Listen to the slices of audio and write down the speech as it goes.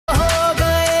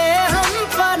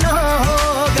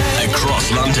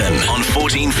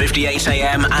1458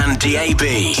 AM and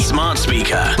DAB, smart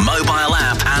speaker, mobile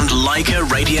app and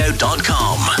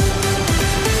LikerRadio.com.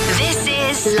 This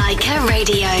is Leica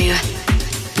Radio.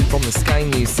 From the Sky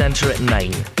News Centre at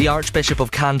 9, the Archbishop of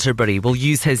Canterbury will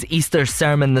use his Easter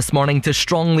sermon this morning to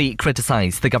strongly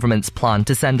criticise the government's plan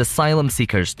to send asylum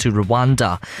seekers to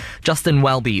Rwanda. Justin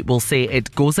Welby will say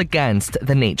it goes against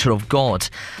the nature of God.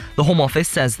 The Home Office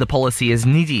says the policy is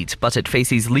needed, but it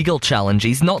faces legal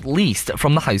challenges, not least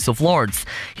from the House of Lords.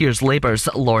 Here's Labour's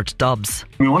Lord Dubbs.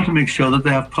 We want to make sure that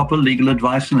they have proper legal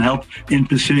advice and help in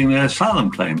pursuing their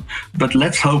asylum claim. But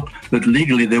let's hope that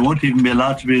legally they won't even be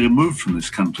allowed to be removed from this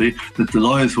country, that the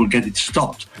lawyers will get it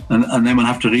stopped, and then we'll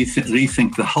have to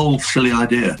rethink the whole silly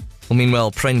idea. Well, meanwhile,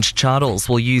 Prince Charles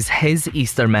will use his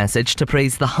Easter message to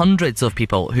praise the hundreds of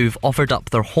people who've offered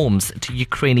up their homes to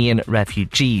Ukrainian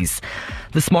refugees.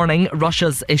 This morning,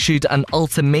 Russia's issued an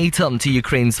ultimatum to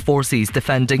Ukraine's forces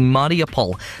defending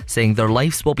Mariupol, saying their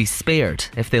lives will be spared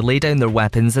if they lay down their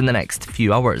weapons in the next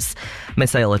few hours.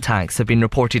 Missile attacks have been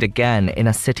reported again in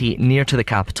a city near to the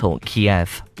capital,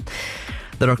 Kiev.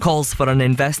 There are calls for an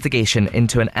investigation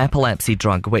into an epilepsy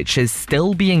drug which is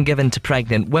still being given to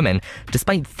pregnant women,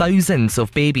 despite thousands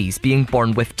of babies being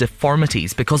born with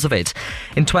deformities because of it.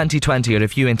 In 2020, a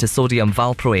review into sodium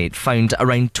valproate found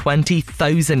around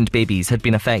 20,000 babies had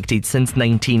been affected since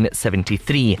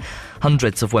 1973.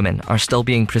 Hundreds of women are still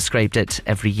being prescribed it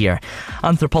every year.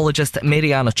 Anthropologist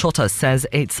Mariana Chota says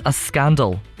it's a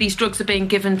scandal. These drugs are being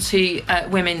given to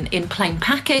women in plain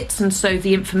packets, and so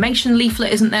the information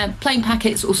leaflet isn't there. Plain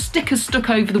packets or stickers stuck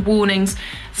over the warnings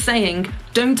saying,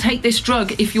 don't take this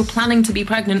drug if you're planning to be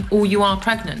pregnant or you are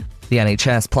pregnant. The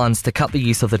NHS plans to cut the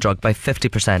use of the drug by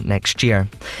 50% next year.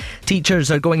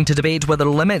 Teachers are going to debate whether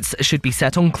limits should be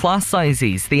set on class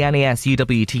sizes. The NAS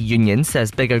UWT union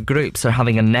says bigger groups are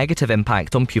having a negative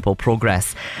impact on pupil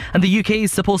progress. And the UK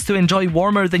is supposed to enjoy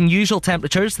warmer than usual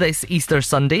temperatures this Easter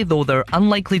Sunday, though they're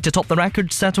unlikely to top the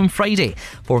record set on Friday.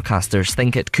 Forecasters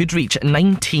think it could reach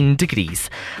 19 degrees.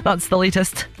 That's the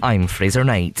latest. I'm Fraser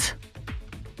Knight.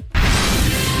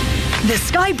 The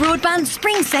Sky Broadband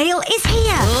Spring Sale is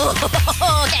here.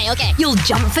 Okay. You'll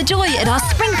jump for joy at our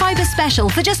Spring Fibre Special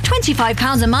for just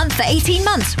 £25 a month for 18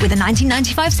 months with a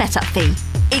 £19.95 setup fee.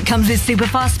 It comes with super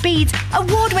fast speeds,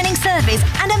 award-winning service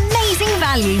and amazing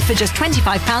value for just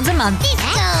 £25 a month.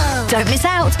 Don't miss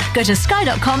out. Go to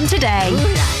sky.com today.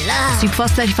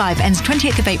 Superfast 35 ends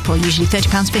 28th of April, usually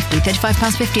 £30.50,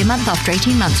 £35.50 a month after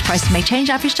 18 months. Prices may change.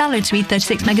 Average download speed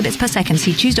 36 megabits per second.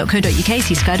 See choose.co.uk,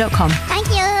 see sky.com. Thank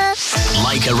you.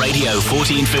 Leica Radio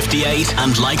 1458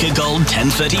 and Leica Gold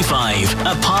 1035,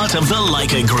 a part of the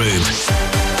Leica Group.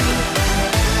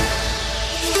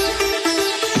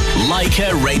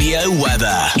 Leica Radio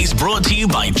Weather is brought to you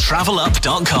by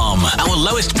TravelUp.com. Our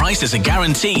lowest prices are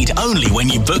guaranteed only when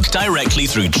you book directly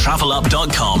through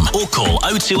TravelUp.com or call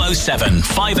 0207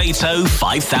 580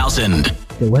 5000.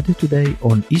 The weather today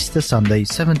on Easter Sunday,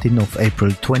 17th of April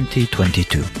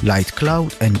 2022. Light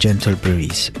cloud and gentle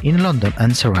breeze in London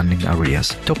and surrounding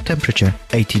areas. Top temperature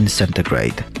 18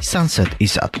 centigrade. Sunset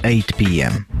is at 8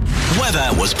 p.m. Weather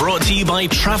was brought to you by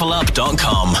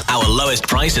TravelUp.com. Our lowest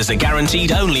prices are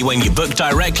guaranteed only when you book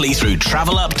directly through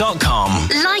TravelUp.com.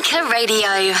 Leica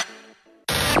Radio.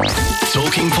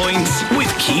 Talking Points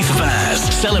with Keith Vaz,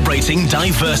 celebrating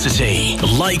diversity.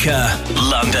 Leica,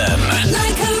 London.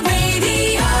 Leica Radio.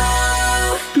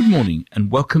 Good morning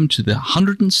and welcome to the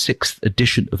 106th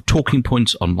edition of Talking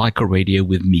Points on Leica Radio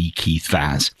with me, Keith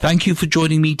Vaz. Thank you for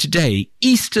joining me today,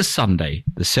 Easter Sunday,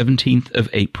 the 17th of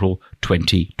April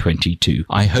 2022.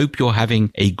 I hope you're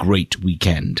having a great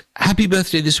weekend. Happy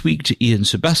birthday this week to Ian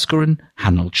Sebaskaran,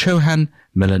 Hanal Chauhan,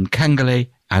 Milan Kangale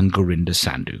and Gorinda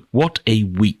Sandhu. What a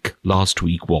week last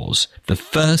week was. The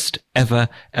first ever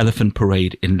elephant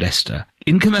parade in Leicester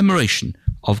in commemoration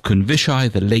of Kun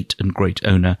Vishai, the late and great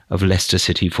owner of Leicester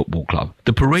City Football Club.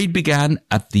 The parade began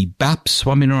at the Bap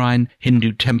Swaminarayan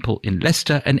Hindu Temple in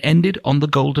Leicester and ended on the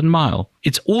Golden Mile.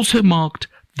 It's also marked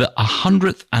the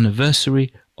 100th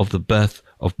anniversary of the birth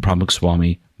of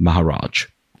Pramukhswamy Maharaj.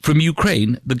 From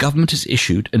Ukraine, the government has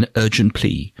issued an urgent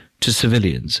plea to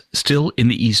civilians still in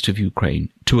the east of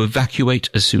Ukraine to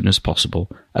evacuate as soon as possible,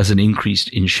 as an increase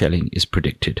in shelling is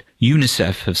predicted.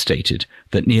 UNICEF have stated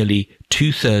that nearly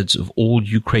 2/3 of all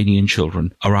Ukrainian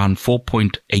children, around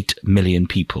 4.8 million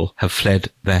people, have fled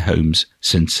their homes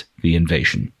since the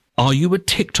invasion. Are you a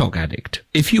TikTok addict?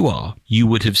 If you are, you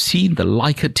would have seen the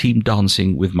Leica team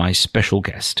dancing with my special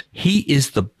guest. He is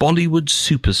the Bollywood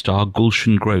superstar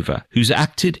Gulshan Grover, who's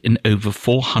acted in over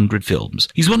 400 films.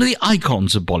 He's one of the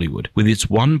icons of Bollywood with its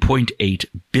 £1.8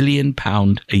 billion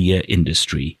a year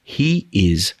industry. He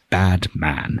is bad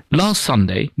man. Last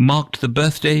Sunday marked the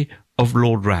birthday of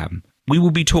Lord Ram. We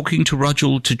will be talking to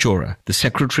Rajul Tijora, the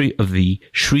secretary of the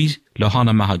Sri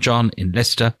Lohana Mahajan in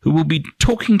Leicester, who will be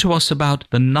talking to us about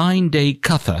the 9-day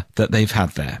katha that they've had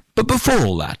there. But before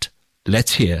all that,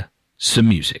 let's hear some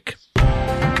music.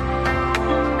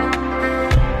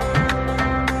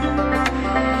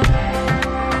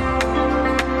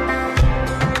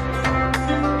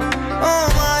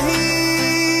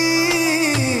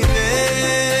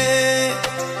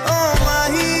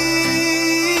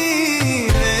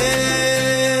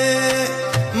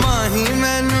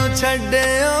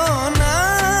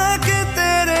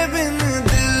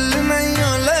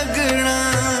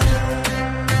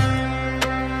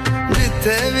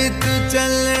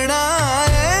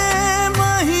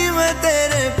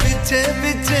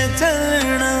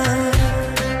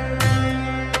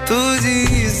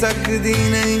 सकदी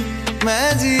नहीं मैं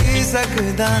जी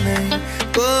सकदा नहीं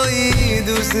कोई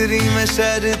दूसरी मैं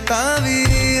शर्तां भी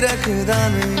रखदा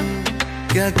नहीं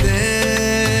क्या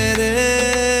तेरे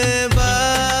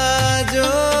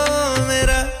बाजो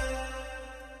मेरा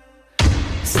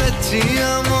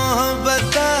सच्चियां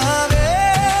मोहब्बत वे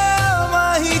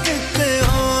माही जिते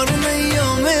और नहीं हो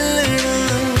मिलना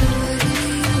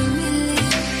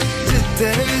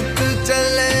जिते भी तू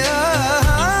चले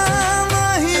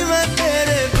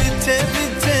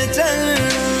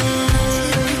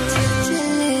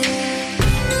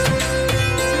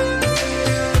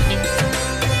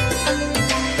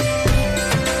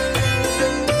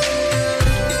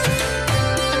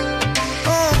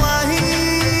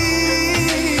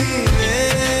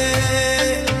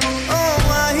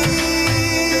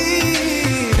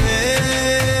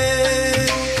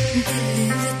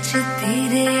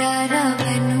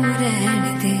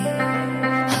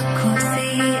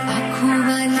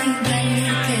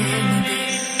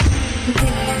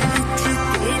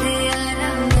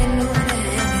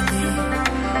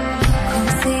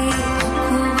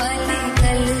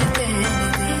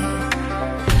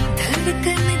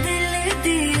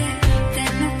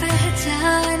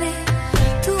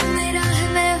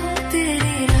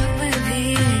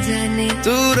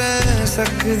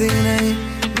सकदी नहीं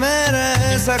मैं रह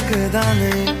सकदा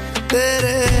नहीं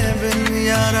तेरे बिन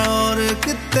यारा और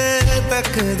किते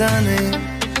तकदा नहीं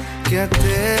क्या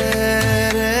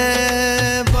तेरे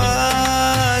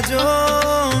बाजो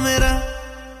मेरा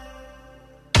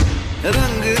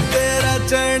रंग तेरा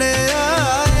चढ़े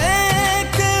आए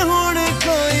कि हुण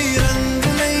कोई रंग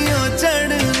नहीं हो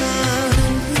चढ़ना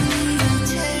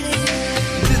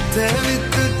जिथे भी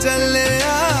तू चले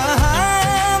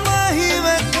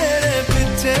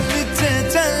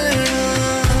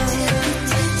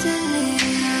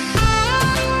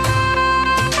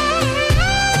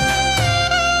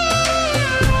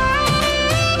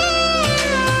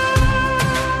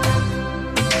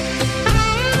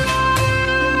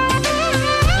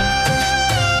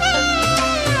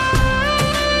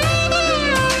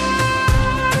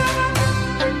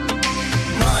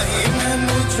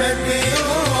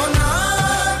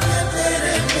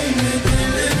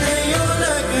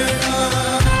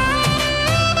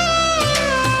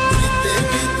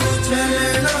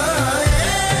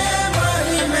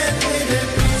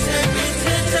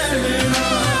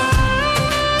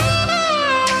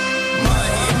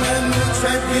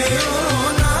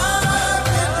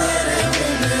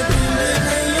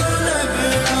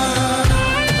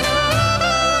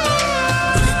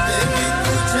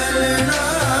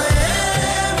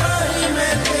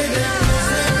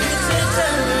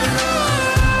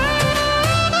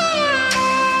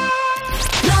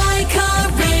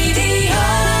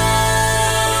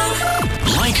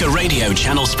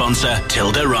Channel sponsor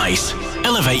Tilda Rice.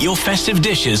 Elevate your festive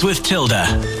dishes with Tilda.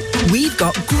 We've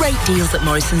got great deals at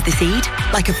Morrison's this Eid,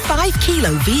 like a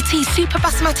 5-kilo VT Super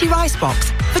Basmati rice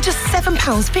box for just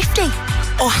 £7.50.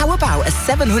 Or how about a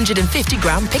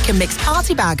 750-gram pick and mix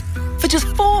party bag for just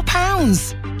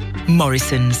 £4?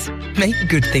 Morrison's. Make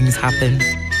good things happen.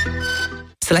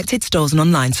 Selected stores and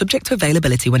online, subject to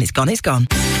availability. When it's gone, it's gone.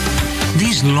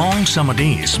 These long summer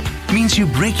days means you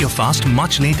break your fast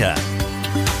much later.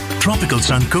 Tropical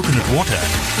Sun coconut water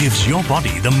gives your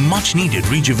body the much-needed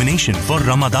rejuvenation for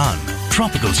Ramadan.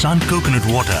 Tropical Sun Coconut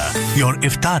Water, your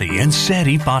iftari and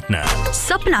sehri partner.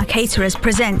 Sapna Caterers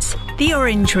presents The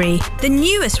Orangery, the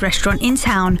newest restaurant in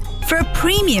town, for a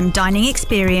premium dining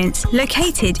experience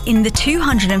located in the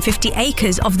 250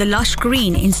 acres of the lush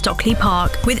green in Stockley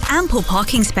Park with ample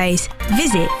parking space.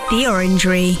 Visit The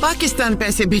Orangery. Pakistan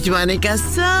पैसे भिजवाने का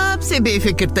सबसे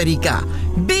बेफिक्र तरीका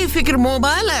बेफिक्र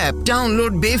mobile app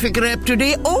download बेफिक्र app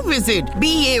today or visit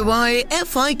bayfikr.net.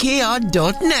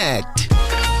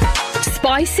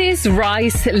 Spices,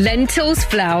 rice, lentils,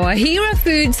 flour. Hera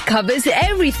Foods covers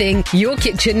everything your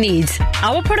kitchen needs.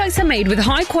 Our products are made with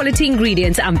high quality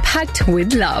ingredients and packed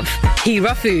with love.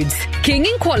 Hera Foods, king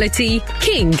in quality,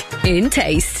 king in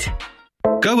taste.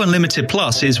 Go Unlimited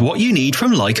Plus is what you need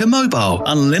from Leica Mobile.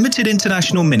 Unlimited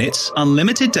international minutes,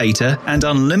 unlimited data, and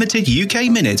unlimited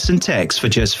UK minutes and texts for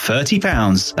just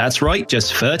 £30. That's right,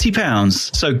 just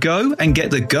 £30. So go and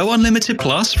get the Go Unlimited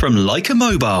Plus from Leica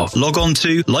Mobile. Log on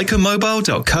to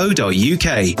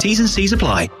leicamobile.co.uk. T's and C's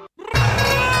apply.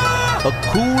 A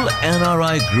cool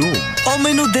NRI groom. Oh,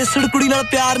 मैनू देसड़ कुड़ी नाल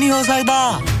प्यार नहीं हो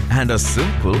सकदा. And a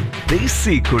simple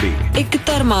desi kudi. एक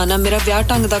धर्माना मेरा ब्याह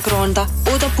ढंग दा कराउण दा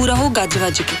ओदा पूरा हो गज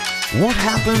गज के. What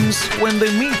happens when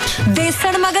they meet?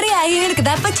 देसड़ मगर आई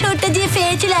हिड़कदा पर छोटा जी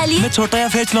फेर चला ली. मैं छोटा या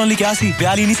फेर चलाउण लई क्या सी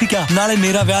ब्याह ली नहीं सी क्या नाले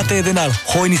मेरा ब्याह ते इहदे नाल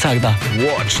हो ही नहीं सकदा.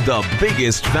 Watch the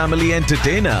biggest family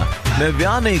entertainer. मैं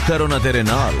ब्याह नहीं करो ना तेरे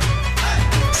नाल.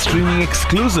 Streaming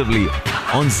exclusively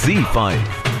on Z5.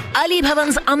 Ali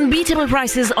Bhavan's unbeatable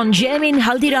prices on Jamin,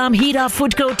 Haldiram, Hira,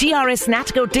 Foodco, TRS,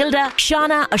 Natco, Tilda,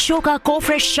 Shana, Ashoka,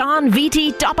 Kofresh, Shan,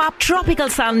 VT, Top Up, Tropical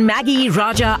Sun, Maggie,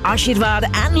 Raja, Ashirvad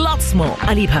and lots more.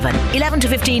 Ali Bhavan, 11 to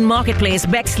 15 Marketplace,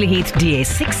 Bexley Heath, DA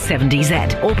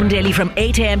 670Z. Open daily from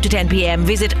 8 a.m. to 10 p.m.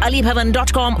 Visit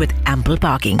alibhavan.com with ample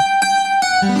parking.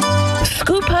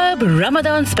 Scoop Herb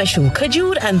Ramadan Special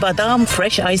Khajoor and Badam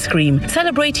Fresh Ice Cream.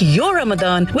 Celebrate your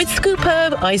Ramadan with Scoop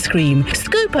Herb Ice Cream.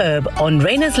 Scoop Herb on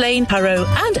Rayners Lane, Harrow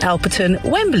and Alperton,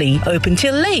 Wembley. Open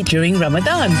till late during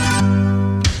Ramadan.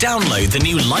 Download the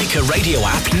new Leica Radio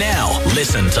app now.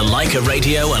 Listen to Leica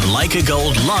Radio and Leica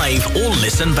Gold live or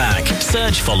listen back.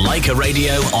 Search for Leica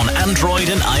Radio on Android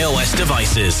and iOS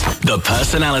devices. The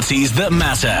personalities that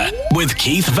matter with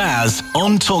Keith Vaz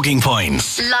on Talking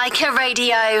Points. Leica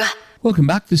Radio. Welcome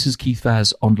back. This is Keith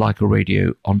Vaz on Leica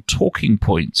Radio on Talking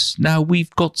Points. Now,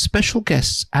 we've got special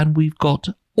guests and we've got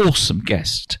awesome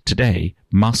guest today.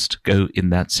 Must go in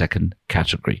that second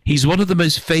category. He's one of the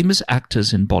most famous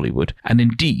actors in Bollywood and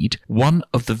indeed one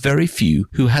of the very few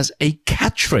who has a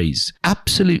catchphrase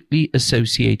absolutely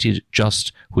associated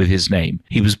just with his name.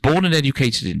 He was born and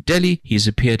educated in Delhi. He has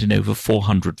appeared in over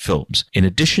 400 films. In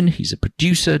addition, he's a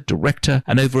producer, director,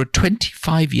 and over a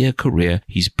 25-year career,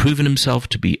 he's proven himself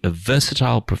to be a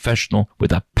versatile professional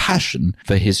with a passion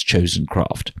for his chosen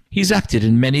craft. He's acted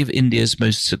in many of India's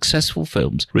most successful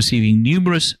films, receiving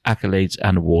numerous accolades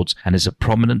and awards, and is a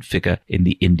prominent figure in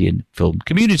the Indian film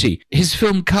community. His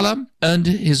film Kalam earned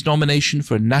his nomination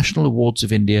for a National Awards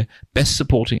of India Best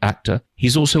Supporting Actor.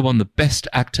 He's also won the Best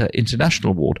Actor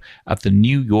International Award at the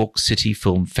New York City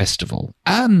Film Festival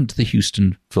and the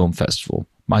Houston Film Festival.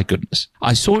 My goodness.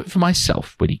 I saw it for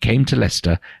myself when he came to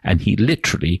Leicester and he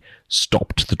literally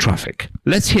stopped the traffic.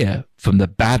 Let's hear from the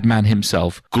bad man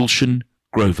himself, Gulshan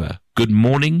Grover. Good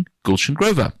morning, Gulshan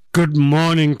Grover. Good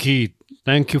morning, Keith.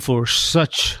 Thank you for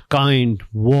such kind,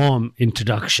 warm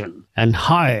introduction. And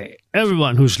hi,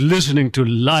 everyone who's listening to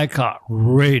Leica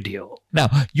Radio. Now,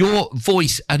 your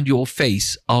voice and your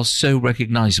face are so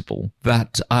recognizable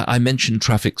that I mentioned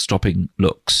traffic stopping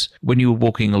looks. When you were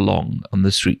walking along on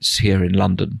the streets here in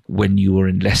London, when you were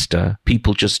in Leicester,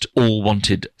 people just all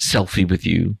wanted selfie with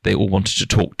you. They all wanted to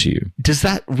talk to you. Does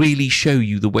that really show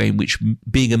you the way in which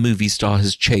being a movie star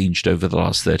has changed over the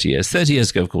last 30 years? 30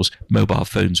 years ago, of course, mobile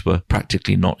phones were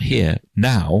practically not here.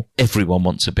 Now, everyone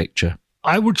wants a picture.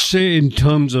 I would say in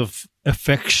terms of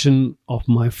affection of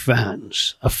my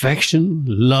fans, affection,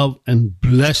 love and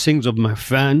blessings of my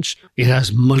fans, it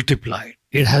has multiplied.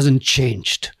 It hasn't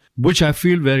changed, which I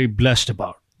feel very blessed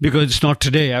about because it's not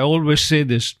today. I always say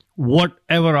this,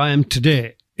 whatever I am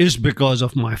today is because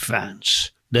of my fans.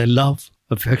 Their love,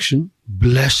 affection,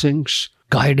 blessings,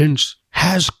 guidance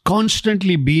has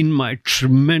constantly been my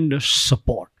tremendous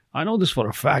support. I know this for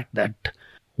a fact that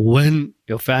when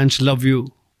your fans love you,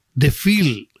 they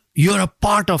feel you're a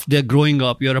part of their growing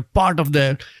up. You're a part of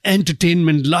their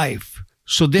entertainment life.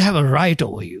 So they have a right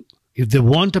over you. If they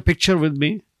want a picture with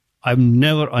me, I'm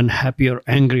never unhappy or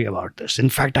angry about this. In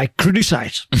fact, I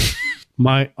criticize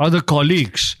my other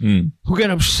colleagues who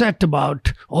get upset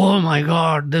about, oh my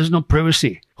God, there's no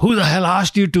privacy. Who the hell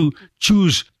asked you to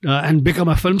choose and become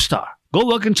a film star? Go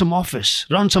work in some office,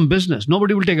 run some business.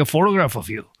 Nobody will take a photograph of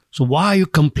you. So why are you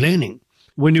complaining?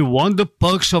 When you want the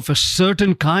perks of a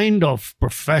certain kind of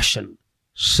profession,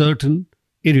 certain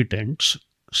irritants,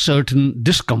 certain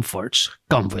discomforts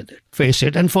come with it. Face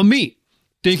it. And for me,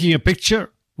 taking a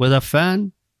picture with a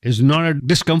fan is not a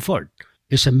discomfort.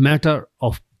 It's a matter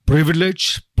of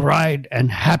privilege, pride,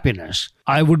 and happiness.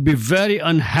 I would be very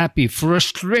unhappy,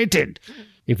 frustrated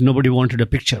if nobody wanted a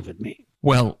picture with me.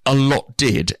 Well, a lot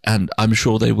did, and I'm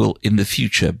sure they will in the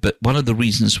future. But one of the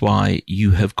reasons why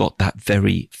you have got that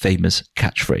very famous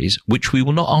catchphrase, which we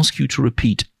will not ask you to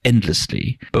repeat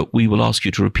endlessly, but we will ask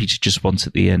you to repeat it just once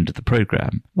at the end of the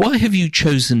program. Why have you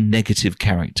chosen negative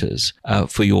characters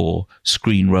for your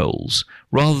screen roles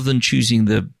rather than choosing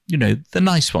the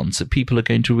nice ones that people are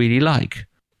going to really like?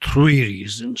 3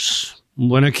 reasons.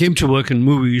 When I came to work in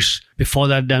movies, before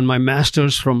that done my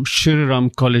master's from Shri Ram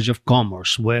College of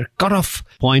Commerce, where cutoff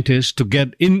point is to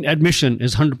get in admission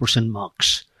is 100%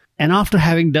 marks. And after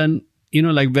having done,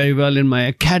 very well in my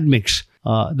academics,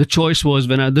 the choice was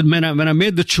when I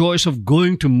made the choice of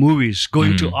going to movies,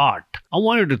 going to art, I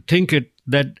wanted to think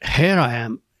that here I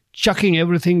am, chucking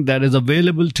everything that is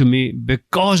available to me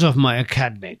because of my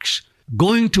academics,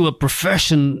 going to a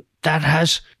profession that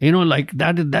has,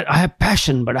 that I have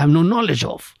passion, but I have no knowledge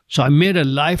of. So I made a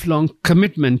lifelong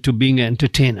commitment to being an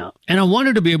entertainer. And I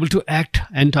wanted to be able to act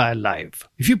entire life.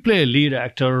 If you play a lead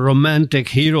actor, a romantic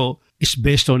hero, it's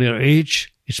based on your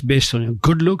age. It's based on your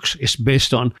good looks. It's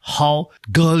based on how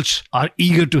girls are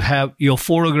eager to have your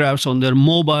photographs on their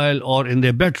mobile or in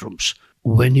their bedrooms.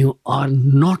 When you are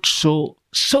not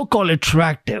so-called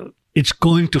attractive, it's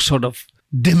going to sort of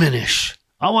diminish.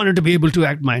 I wanted to be able to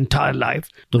act my entire life.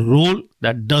 The role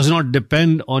that does not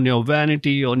depend on your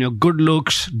vanity, on your good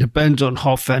looks, depends on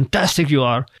how fantastic you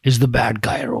are, is the bad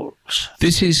guy roles.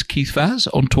 This is Keith Vaz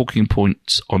on Talking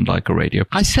Points on Leica Radio.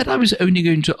 I said I was only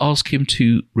going to ask him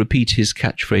to repeat his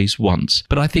catchphrase once,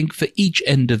 but I think for each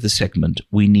end of the segment,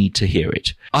 we need to hear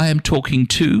it. I am talking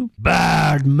to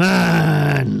Bad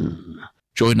Man.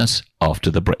 Join us after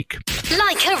the break.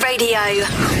 Leica Radio.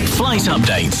 Flight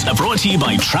updates are brought to you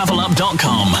by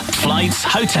TravelUp.com. Flights,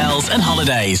 hotels and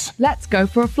holidays. Let's go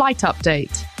for a flight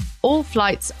update. All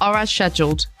flights are as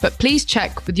scheduled, but please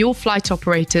check with your flight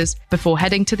operators before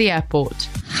heading to the airport.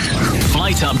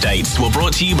 Flight updates were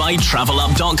brought to you by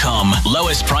TravelUp.com.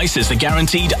 Lowest prices are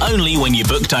guaranteed only when you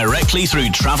book directly through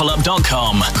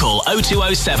TravelUp.com. Call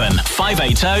 0207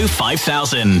 580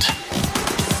 5000.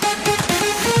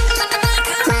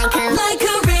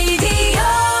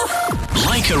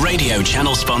 Leica Radio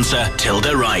channel sponsor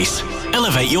Tilda Rice.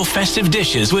 Elevate your festive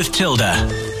dishes with Tilda.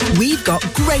 We've got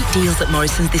great deals at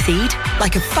Morrison's this Eid,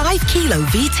 like a 5 kilo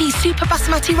VT Super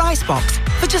Basmati rice box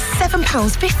for just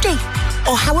 £7.50.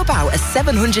 Or how about a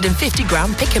 750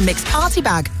 gram pick and mix party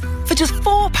bag for just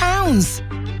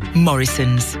 £4?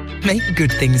 Morrison's. Make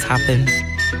good things happen.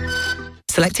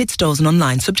 Selected stores and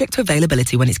online, subject to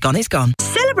availability. When it's gone, it's gone.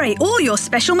 Celebrate all your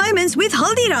special moments with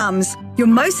Haldirams. Your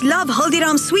most loved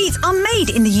Haldiram sweets are made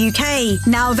in the UK.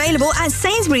 Now available at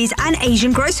Sainsbury's and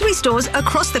Asian grocery stores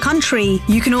across the country.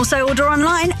 You can also order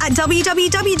online at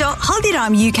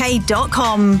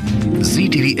www.haldiramuk.com.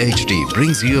 ZTV HD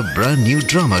brings you a brand new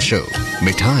drama show,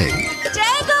 Mithai.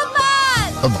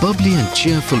 A bubbly and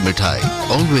cheerful Mithai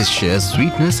always shares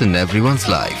sweetness in everyone's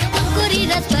life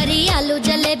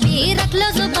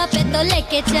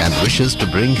and wishes to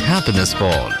bring happiness for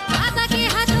all.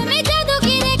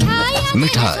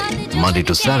 Mithai, Monday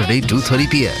to Saturday, 2:30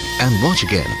 p.m. and watch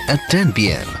again at 10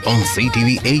 p.m. on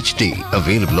ZTV HD.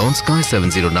 Available on Sky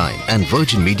 709 and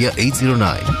Virgin Media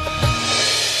 809.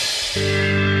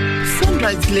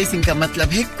 Sunrise Glazing का मतलब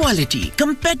है quality,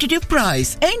 competitive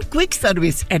price and quick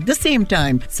service at the same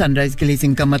time. Sunrise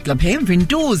Glazing का मतलब है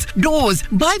windows, doors,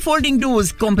 bifolding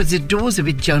doors, composite doors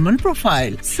with German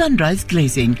profile. Sunrise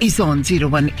Glazing is on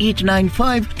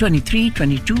 01895 23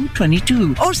 22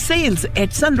 22 or sales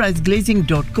at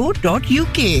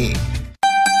sunriseglazing.co.uk.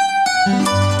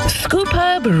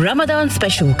 Scoopherb Ramadan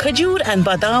Special Khajur and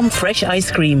Badam Fresh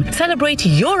Ice Cream. Celebrate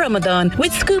your Ramadan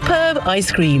with Scoopherb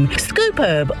Ice Cream.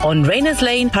 Scoopherb on Rayners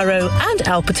Lane, Harrow and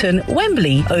Alperton,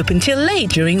 Wembley. Open till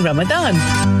late during Ramadan.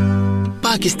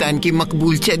 Pakistan की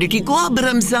मकबूल charity को अब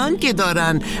रमजान के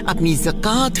दौरान अपनी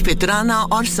ज़कात, फितराना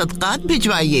और सदकात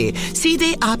भिजवाइए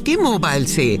सीधे आपके मोबाइल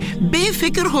से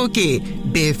बेफिक्र होके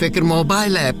Bayfikr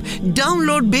mobile app.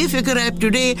 Download Bayfikr app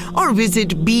today or visit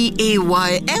bayfikr.net.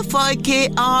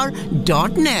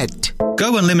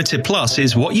 Go Unlimited Plus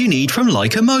is what you need from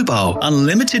Leica Mobile.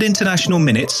 Unlimited international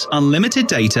minutes, unlimited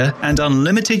data, and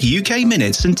unlimited UK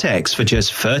minutes and texts for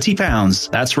just £30.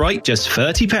 That's right, just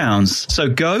 £30. So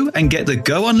go and get the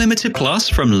Go Unlimited Plus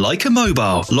from Leica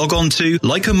Mobile. Log on to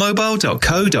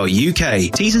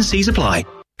leicamobile.co.uk. T's and C's apply.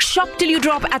 Shop till you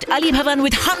drop at Ali Bhavan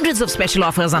with hundreds of special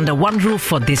offers under one roof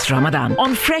for this Ramadan.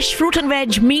 On fresh fruit and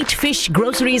veg, meat, fish,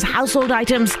 groceries, household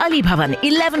items. Ali Bhavan,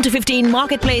 11 to 15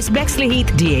 Marketplace, Bexley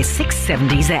Heath,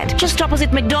 DA670Z. Just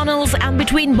opposite McDonald's and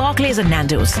between Barclays and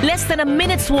Nando's. Less than a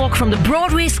minute's walk from the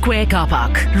Broadway Square car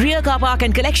park. Rear car park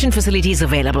and collection facilities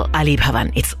available. Ali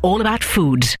Bhavan, it's all about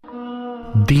food.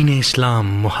 दीन इस्लाम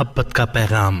मोहब्बत का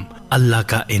पैगाम अल्लाह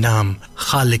का इनाम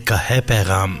खालिक का है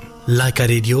पैगाम लाइका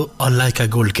radio और लाइका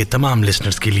gold के तमाम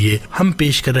लिसनर्स के लिए हम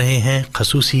पेश कर रहे हैं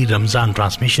खसूसी रमजान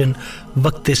ट्रांसमिशन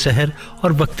वक्त सहर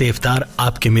और वक्त इफ्तार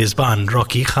आपके मेजबान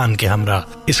रॉकी खान के हमरा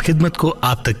इस खिदमत को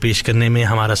आप तक पेश करने में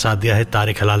हमारा साथ दिया है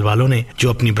तारिक हलाल वालों ने जो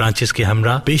अपनी ब्रांचेस के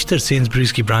हमरा बेशतर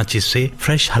सेंसब्रीज की ब्रांचेस से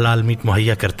फ्रेश हलाल मीट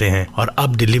मुहैया करते हैं और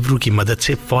अब डिलीवरी की मदद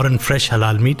से फौरन फ्रेश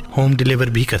हलाल मीट होम डिलीवर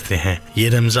भी करते हैं ये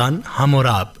रमजान हम और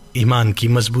आप ईमान की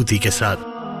मजबूती के साथ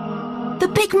The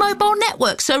big mobile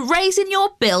networks are raising your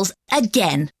bills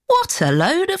again. What a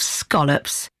load of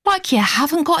scallops. Like you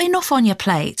haven't got enough on your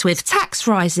plate with tax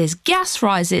rises, gas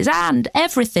rises and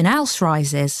everything else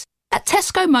rises. At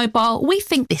Tesco Mobile, we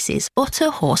think this is utter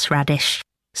horseradish.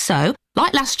 So,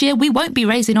 like last year, we won't be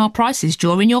raising our prices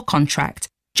during your contract.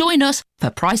 Join us for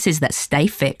prices that stay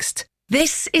fixed.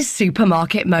 This is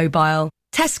Supermarket Mobile.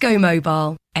 Tesco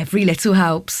Mobile. Every little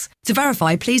helps. To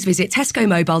verify, please visit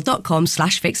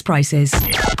tescomobile.com/fixed prices.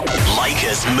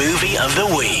 Leica's Movie of the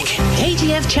Week.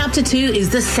 KGF Chapter 2 is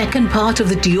the second part of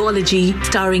the duology,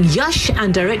 starring Yash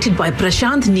and directed by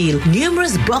Prashant Neel.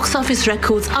 Numerous box office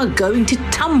records are going to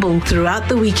tumble throughout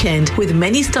the weekend, with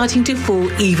many starting to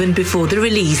fall even before the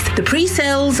release. The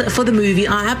pre-sales for the movie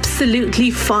are absolutely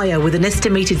fire, with an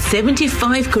estimated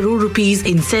 75 crore rupees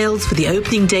in sales for the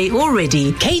opening day already.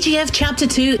 KGF Chapter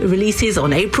 2 releases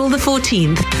on April the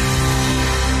 14th.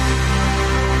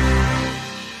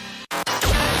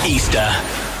 Easter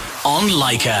on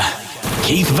Leica.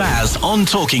 Keith Vaz on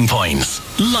Talking Points.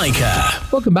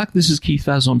 Leica. Welcome back. This is Keith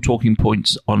Vaz on Talking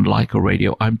Points on Leica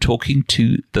Radio. I'm talking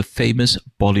to the famous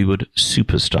Bollywood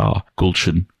superstar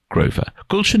Gulshan Grover.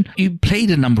 Gulshan, you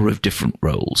played a number of different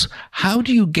roles. How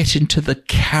do you get into the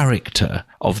character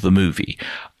of the movie?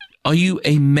 Are you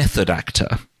a method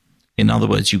actor? In other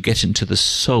words, you get into the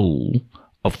soul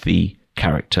of the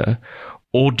character,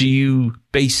 or do you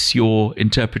base your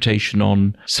interpretation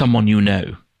on someone you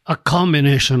know? A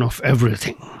combination of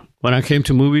everything. When I came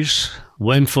to movies,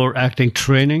 went for acting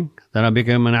training, then I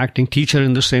became an acting teacher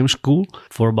in the same school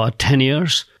for about 10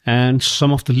 years. And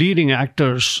some of the leading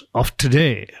actors of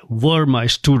today were my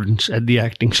students at the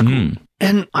acting school.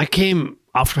 And I came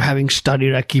after having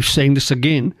studied, I keep saying this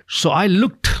again. So I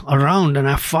looked around and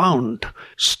I found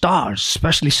stars,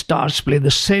 especially stars, play the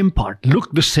same part,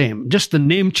 look the same, just the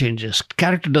name changes.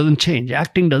 Character doesn't change,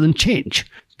 acting doesn't change.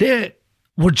 They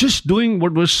were just doing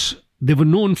what they were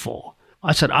known for.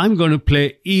 I said, I'm going to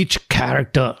play each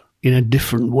character in a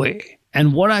different way.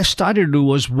 And what I started to do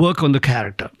was work on the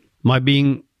character.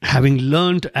 Having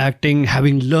learned acting,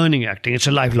 learning acting, it's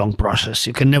a lifelong process.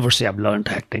 You can never say I've learned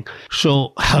acting.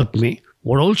 So help me.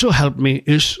 What also helped me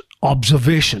is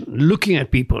observation, looking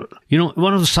at people. You know,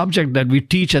 one of the subjects that we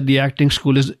teach at the acting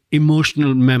school is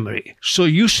emotional memory. So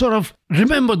you sort of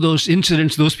remember those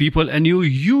incidents, those people, and you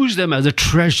use them as a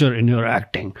treasure in your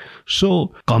acting.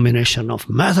 So combination of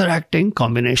method acting,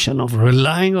 combination of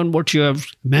relying on what you have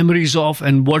memories of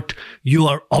and what you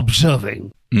are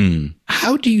observing.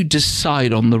 How do you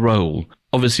decide on the role?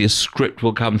 Obviously, a script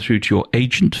will come through to your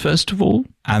agent, first of all,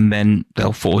 and then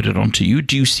they'll forward it on to you.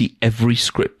 Do you see every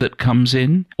script that comes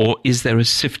in, or is there a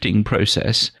sifting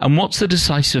process? And what's the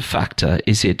decisive factor?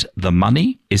 Is it the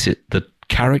money? Is it the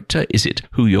character? Is it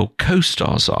who your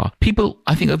co-stars are? People,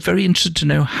 I think, are very interested to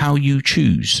know how you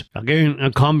choose. Again,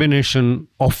 a combination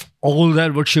of all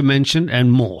that what you mentioned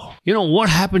and more. You know, what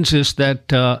happens is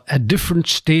that at different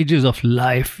stages of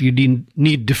life, you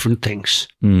need different things.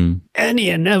 Any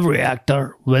and every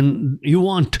actor, when you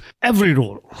want every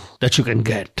role that you can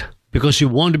get, because you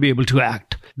want to be able to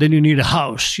act, then you need a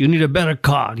house, you need a better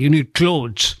car, you need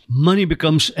clothes. Money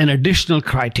becomes an additional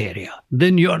criteria.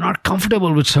 Then you're not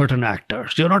comfortable with certain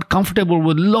actors. You're not comfortable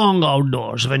with long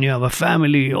outdoors when you have a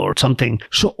family or something.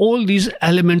 So all these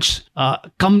elements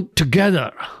come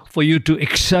together for you to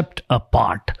accept a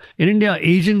part. In India,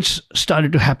 agents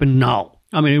started to happen now.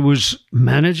 I mean, it was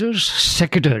managers,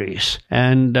 secretaries,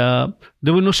 and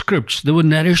there were no scripts. There were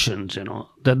narrations,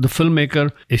 that the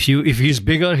filmmaker, if he's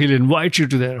bigger, he'll invite you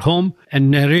to their home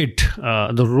and narrate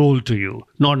the role to you,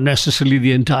 not necessarily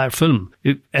the entire film.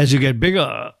 As you get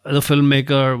bigger, the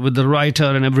filmmaker with the writer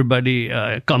and everybody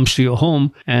comes to your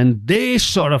home and they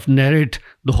sort of narrate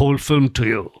the whole film to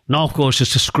you. Now, of course,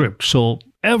 it's a script. So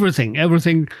everything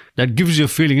that gives you a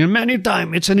feeling. And many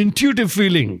times it's an intuitive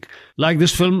feeling. Like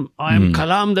this film, I Am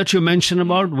Kalam that you mentioned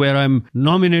about, where I'm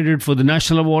nominated for the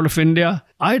National Award of India.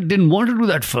 I didn't want to do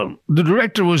that film. The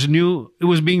director was new. It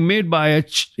was being made by a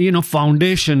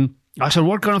foundation. I said,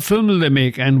 what kind of film will they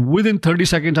make? And within 30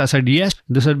 seconds, I said, yes.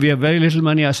 They said, we have very little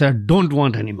money. I said, I don't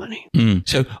want any money.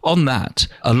 So on that,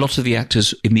 a lot of the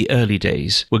actors in the early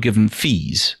days were given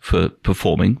fees for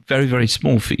performing, very, very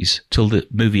small fees, till the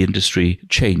movie industry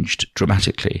changed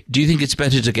dramatically. Do you think it's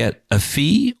better to get a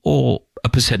fee or a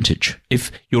percentage if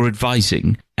you're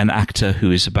advising an actor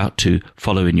who is about to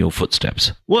follow in your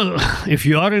footsteps? Well, if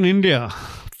you are in India,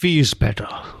 fee is better,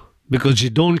 because you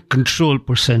don't control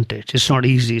percentage. It's not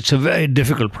easy. It's a very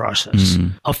difficult process.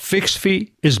 A fixed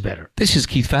fee is better. This is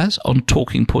Keith Vaz on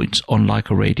Talking Points on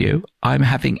Leica Radio. I'm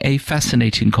having a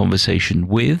fascinating conversation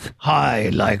with...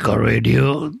 Hi, Leica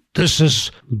Radio. This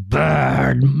is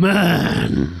Bad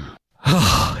Man.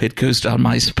 It goes down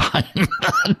my spine.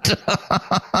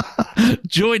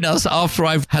 Join us after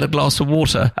I've had a glass of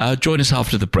water. Join us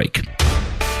after the break.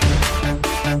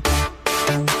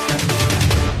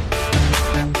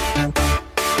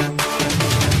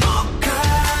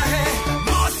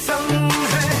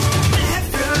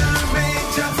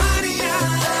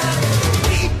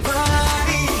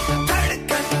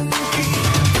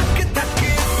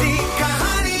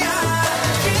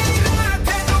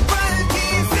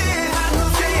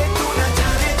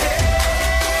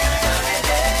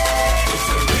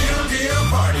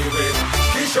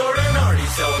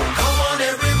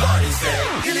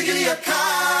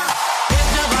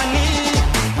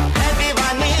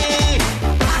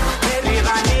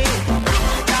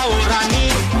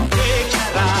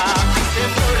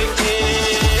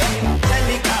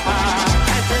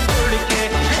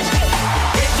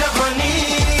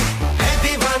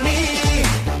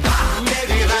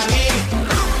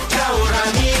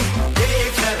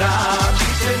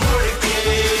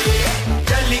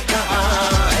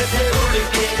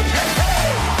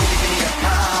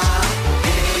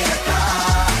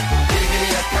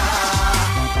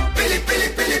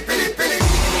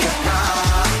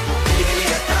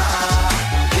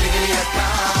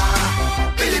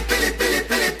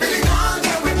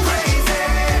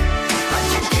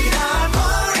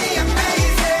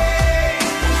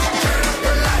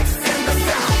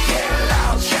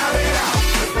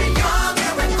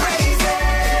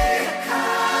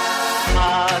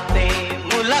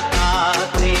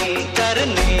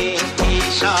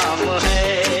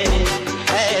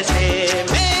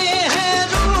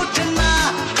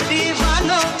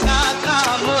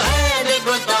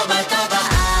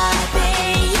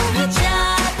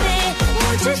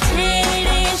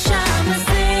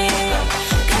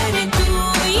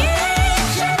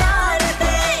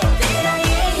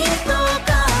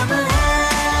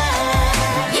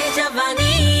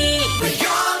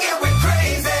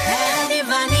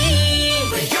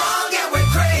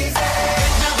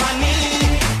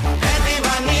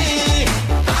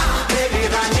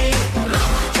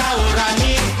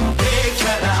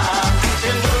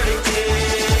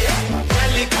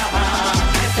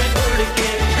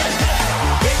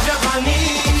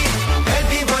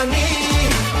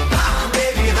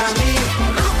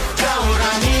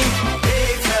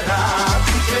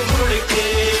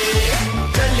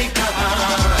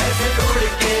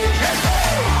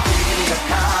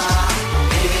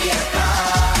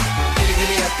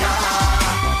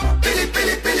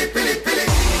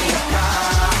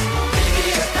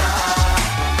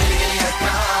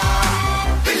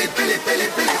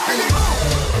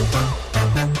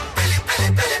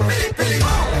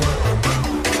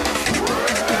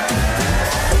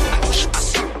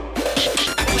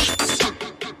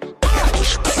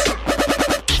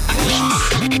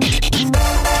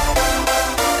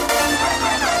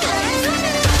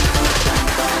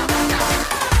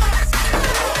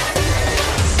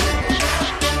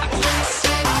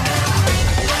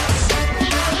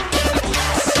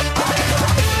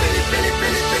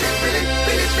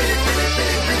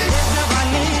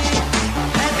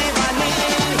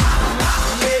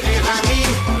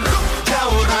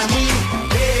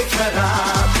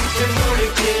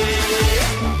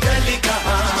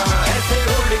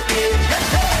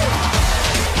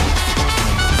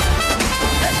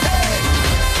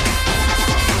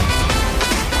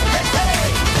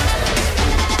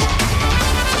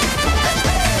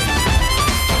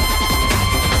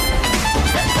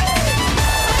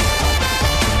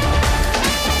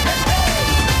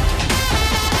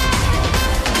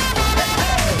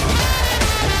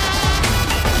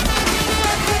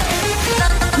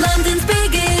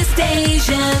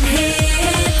 FM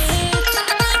hits.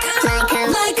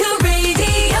 Like a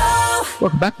radio.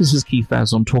 Welcome back. This is Keith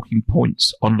Vaz on Talking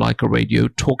Points on Leica Radio,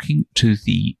 talking to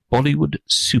the Bollywood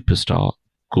superstar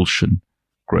Gulshan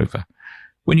Grover.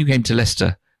 When you came to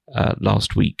Leicester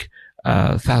last week,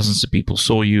 thousands of people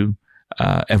saw you.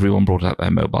 Everyone brought out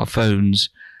their mobile phones.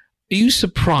 Are you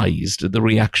surprised at the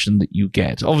reaction that you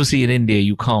get? Obviously, in India,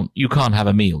 you can't have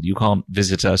a meal. You can't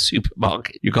visit a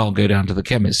supermarket. You can't go down to the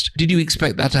chemist. Did you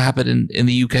expect that to happen in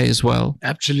the UK as well?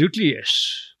 Absolutely,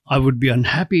 yes. I would be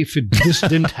unhappy if this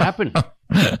didn't happen.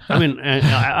 I mean,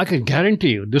 I can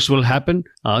guarantee you this will happen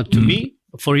to me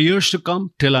for years to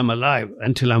come, till I'm alive,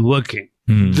 until I'm working.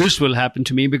 This will happen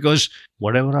to me because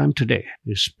whatever I'm today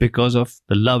is because of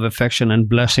the love, affection, and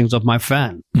blessings of my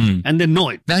fan. And they know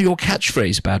it. Now, your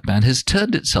catchphrase, Badman, has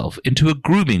turned itself into a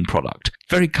grooming product.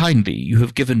 Very kindly, you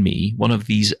have given me one of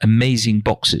these amazing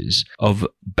boxes of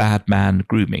Badman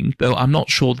grooming, though I'm not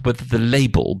sure whether the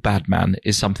label Badman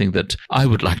is something that I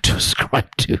would like to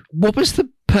ascribe to. What was the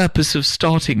purpose of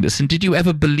starting this, and did you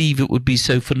ever believe it would be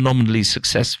so phenomenally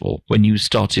successful when you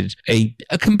started a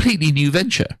completely new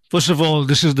venture? First of all,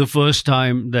 this is the first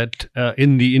time that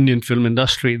in the Indian film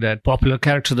industry that popular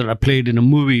character that I played in a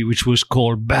movie which was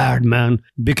called Badman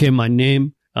became my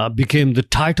name. Became the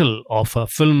title of a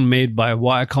film made by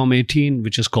Viacom 18,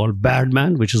 which is called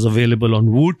Badman, which is available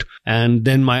on Woot. And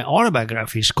then my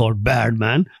autobiography is called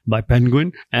Badman by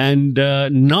Penguin. And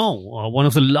now one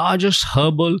of the largest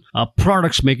herbal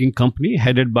products making company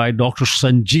headed by Dr.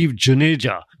 Sanjeev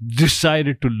Juneja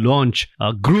decided to launch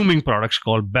grooming products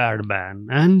called Badman.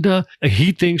 And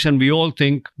he thinks, and we all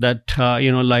think that,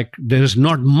 like there is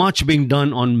not much being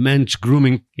done on men's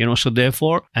grooming, so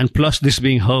therefore, and plus this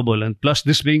being herbal and plus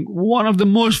this being one of the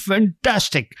most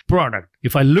fantastic product.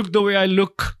 If I look the way I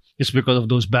look, it's because of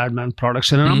those Badman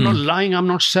products. And I'm not lying, I'm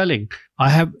not selling. I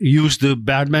have used the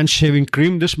Badman shaving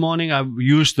cream this morning. I've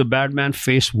used the Badman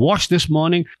face wash this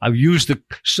morning. I've used the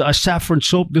saffron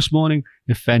soap this morning.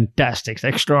 It's fantastic. It's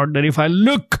extraordinary. If I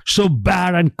look so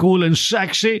bad and cool and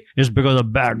sexy, it's because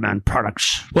of Badman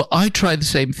products. Well, I try the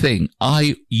same thing.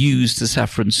 I use the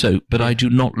saffron soap, but I do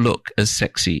not look as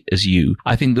sexy as you.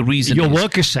 I think the reason your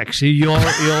work is sexy.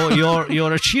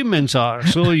 Your achievements are.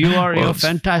 So you're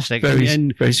fantastic. Very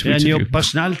sweet and of your you.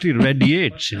 Personality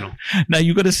radiates, Now,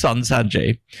 you've got a son,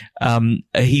 Sanjay.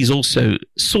 He's also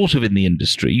sort of in the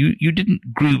industry. You didn't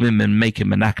groom him and make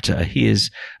him an actor. He is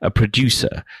a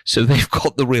producer. So they've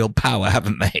got the real power,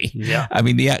 haven't they? Yeah. I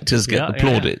mean, the actors get the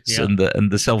plaudits and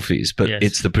the selfies, but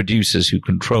it's the producers who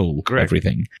control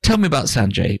everything. Tell me about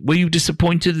Sanjay. Were you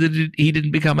disappointed that he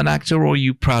didn't become an actor, or are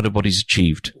you proud of what he's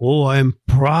achieved? Oh, I'm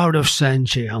proud of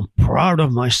Sanjay. I'm proud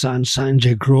of my son,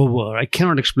 Sanjay Grover. I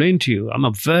cannot explain to you. I'm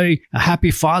a very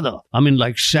happy father. I mean,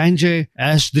 like Sanjay,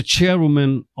 as the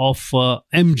chairwoman of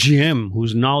MGM,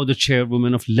 who's now the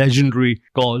chairwoman of legendary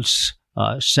calls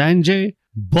Sanjay,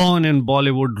 born in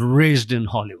Bollywood, raised in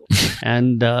Hollywood.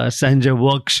 And Sanjay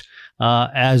works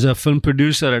as a film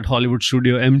producer at Hollywood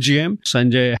studio MGM.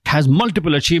 Sanjay has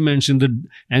multiple achievements in the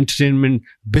entertainment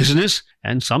business,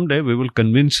 and someday we will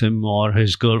convince him, or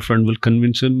his girlfriend will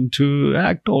convince him to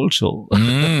act also.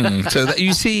 So that,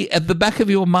 you see, at the back of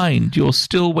your mind, you're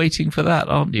still waiting for that,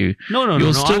 aren't you? No.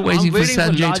 You're still waiting for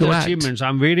Sanjay to act. Achievements.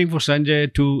 I'm waiting for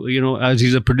Sanjay to, as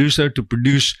he's a producer, to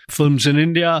produce films in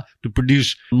India, to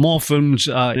produce more films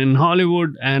in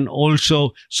Hollywood, and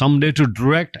also someday to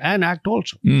direct and act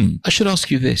also. I should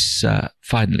ask you this,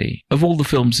 finally. Of all the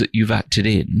films that you've acted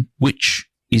in, which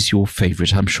is your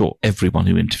favourite? I'm sure everyone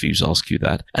who interviews asks you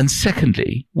that. And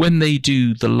secondly, when they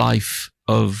do the life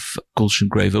of Gulshan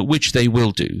Grover, which they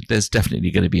will do, there's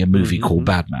definitely going to be a movie called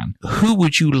Badman. Who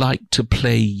would you like to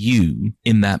play you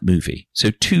in that movie? So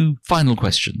 2 final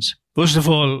questions. First of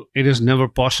all, it is never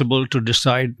possible to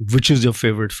decide which is your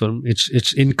favorite film.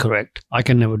 It's incorrect. I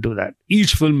can never do that.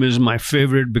 Each film is my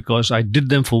favorite because I did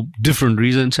them for different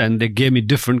reasons and they gave me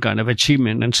different kind of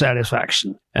achievement and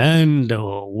satisfaction. And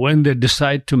when they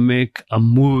decide to make a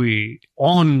movie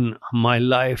on my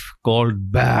life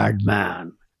called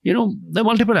Badman, there are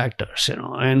multiple actors,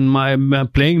 and my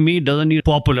playing me doesn't need a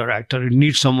popular actor. It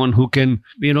needs someone who can,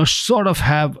 sort of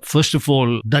have, first of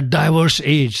all, that diverse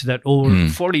age that over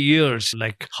 40 years,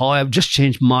 like how I've just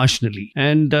changed marginally.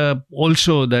 And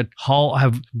also that how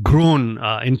I've grown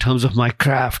in terms of my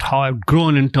craft, how I've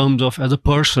grown in terms of as a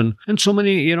person. And so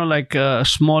many,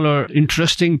 smaller,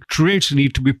 interesting traits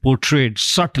need to be portrayed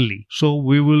subtly. So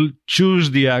we will choose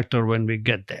the actor when we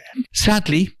get there.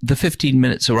 Sadly, the 15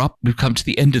 minutes are up. We've come to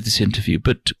the end end of this interview,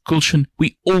 but Gulshan,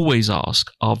 we always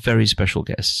ask our very special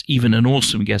guests, even an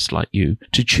awesome guest like you,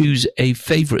 to choose a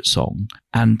favourite song,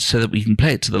 and so that we can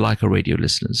play it to the Leica Radio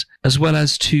listeners, as well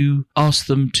as to ask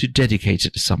them to dedicate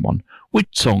it to someone. Which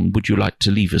song would you like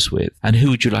to leave us with, and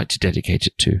who would you like to dedicate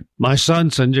it to? My son,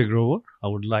 Sanjay Grover, I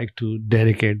would like to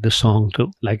dedicate the song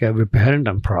to. Like every parent,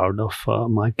 I'm proud of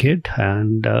my kid,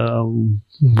 and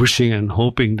wishing and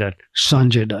hoping that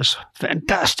Sanjay does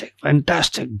fantastic.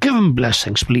 Give him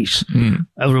blessings, please.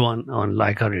 Everyone on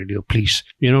Leica Radio, please.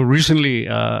 You know, recently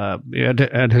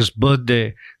at his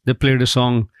birthday, they played a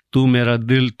song, Tu Mera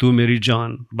Dil, Tu Meri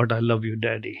Jaan, but I love you,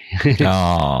 Daddy. You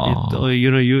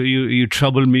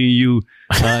trouble me, you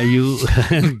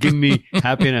give me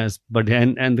happiness,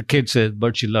 and the kid says,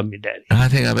 but you love me, Daddy. I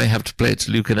think I may have to play it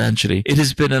to Luke and Anjali. It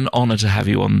has been an honour to have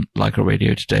you on Leica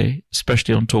Radio today,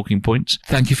 especially on Talking Points.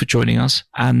 Thank you for joining us,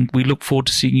 and we look forward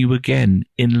to seeing you again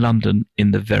in London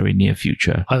in the very near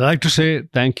future. I'd like to say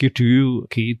thank you to you,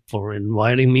 Keith, for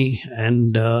inviting me,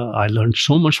 and I learned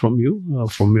so much from you,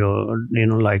 from your,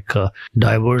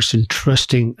 diverse,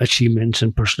 interesting achievements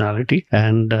and personality.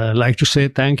 And I'd like to say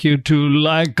thank you to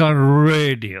Leica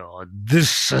Radio.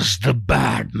 This is The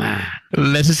Bad Man.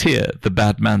 Let us hear The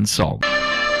Bad Man song.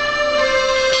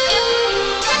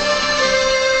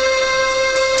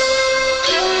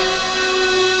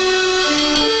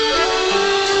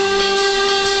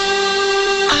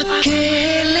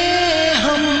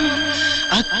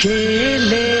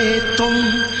 अकेले तुम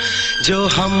जो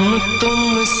हम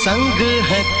तुम संग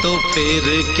है तो फिर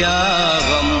क्या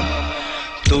गम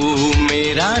तू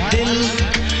मेरा दिल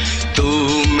तू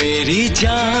मेरी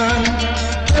जान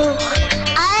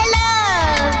I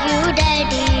love you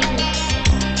daddy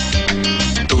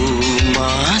तू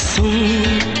मासूम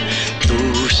तू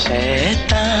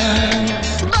शैतान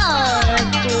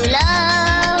but you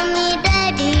love me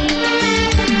daddy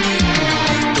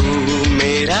तू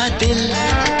मेरा दिल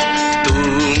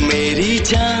मेरी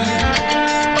जान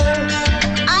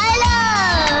I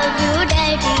love you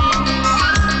daddy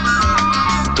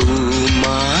तू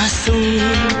मासूम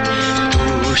तू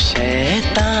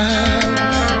शैतान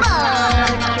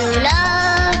but you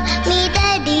love me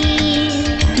daddy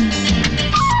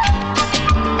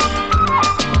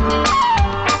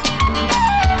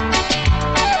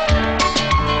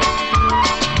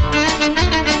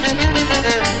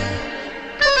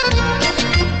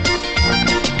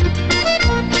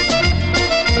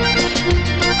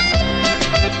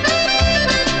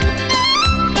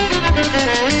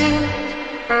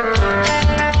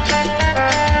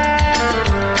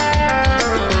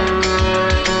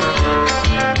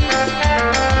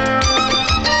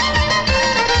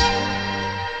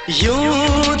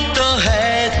यूं तो है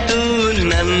तू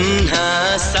नन्हा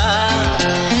सा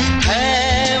है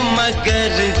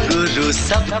मगर गुरु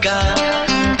सबका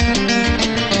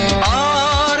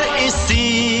और इसी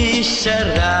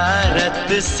शरारत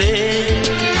से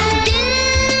दिल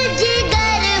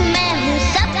जिगर मैं हूँ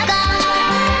सबका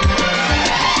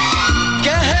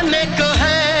कहने को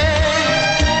है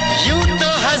यूं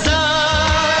तो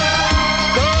हजार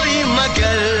कोई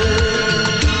मगर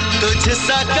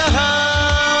तुझसा कहा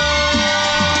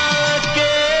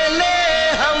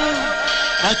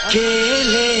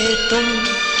अकेले तुम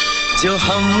जो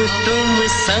हम तुम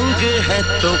संग है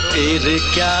तो फिर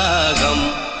क्या गम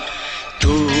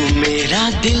तू मेरा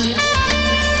दिल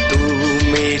तू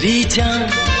मेरी जान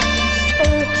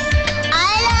I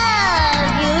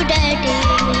love you daddy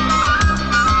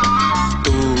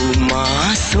तू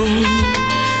मासूम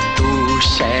तू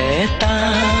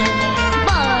शैतान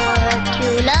but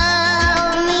you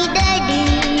love me daddy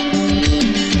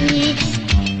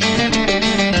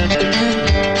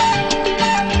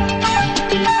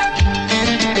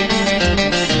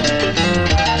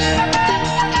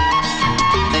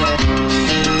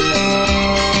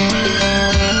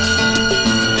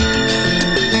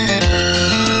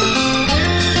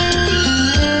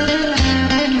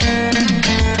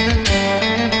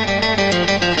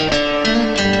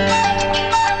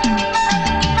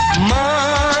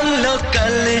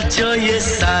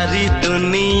सारी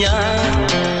दुनिया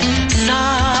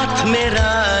साथ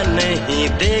मेरा नहीं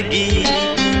देगी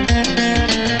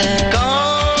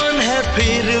कौन है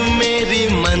फिर मेरी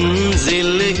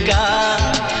मंजिल का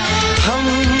हम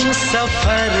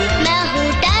सफर मैं हूँ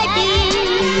डैडी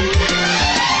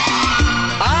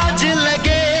आज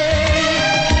लगे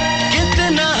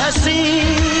कितना हंसी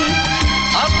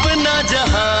अपना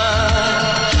जहां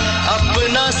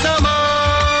अपना समा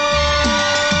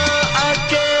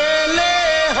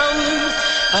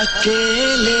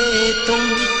अकेले तुम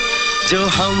जो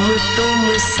हम तुम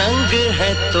संग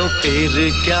है तो फिर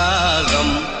क्या गम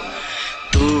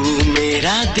तू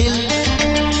मेरा दिल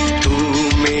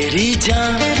मेरी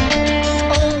जान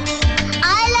I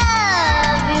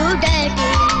love you,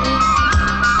 Daddy.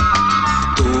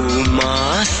 तू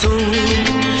मासूम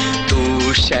तू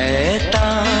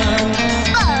शैतान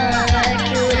But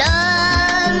you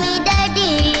love me,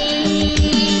 Daddy.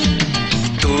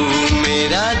 तू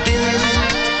मेरा दिल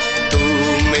तू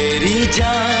मेरी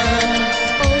जान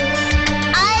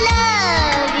I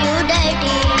love you,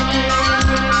 Daddy.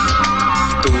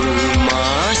 तू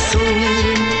मासूम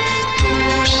तू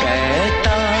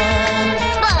शैतान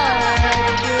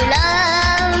But you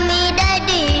love me,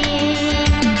 Daddy.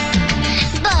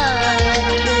 But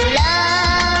you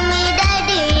love me,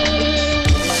 Daddy.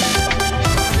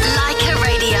 Leica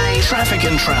Radio. Traffic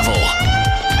and travel.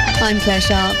 I'm Claire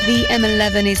Sharp. The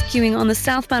M11 is queuing on the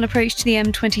southbound approach to the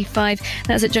M25.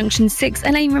 That's at junction 6.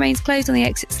 A lane remains closed on the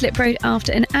exit Slip Road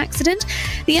after an accident.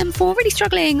 The M4 really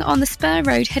struggling on the Spur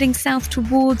Road heading south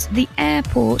towards the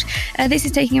airport. This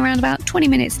is taking around about 20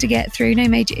 minutes to get through. No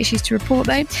major issues to report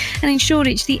though. And in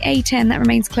Shoreditch, the A10 that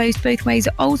remains closed both ways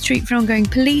at Old Street for ongoing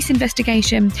police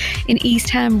investigation. In East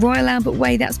Ham, Royal Albert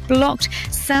Way, that's blocked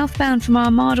southbound from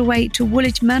Armada Way to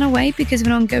Woolwich Manor Way because of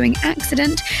an ongoing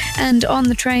accident. And on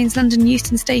the trains, London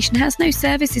Euston Station has no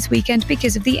service this weekend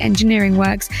because of the engineering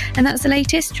works. And that's the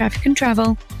latest traffic and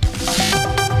travel.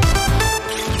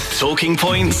 Talking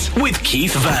Points with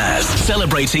Keith Vaz.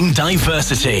 Celebrating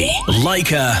diversity.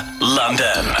 Leica,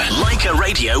 London. Leica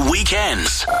Radio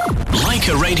Weekends.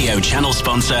 Leica Radio channel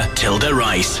sponsor Tilda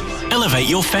Rice. Elevate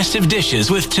your festive dishes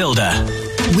with Tilda.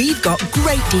 We've got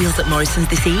great deals at Morrison's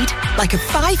this Eid, like a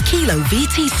 5 kilo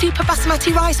VT Super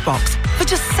Basmati rice box for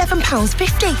just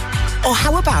 £7.50. Or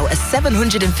how about a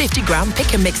 750 gram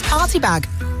pick and mix party bag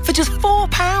for just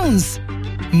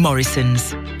 £4?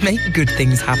 Morrison's. Make good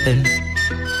things happen.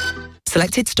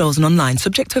 Selected stores and online,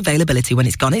 subject to availability. When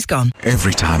it's gone, it's gone.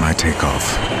 Every time I take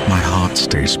off, my heart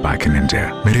stays back in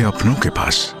India. मेरे अपनों के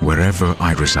पास, wherever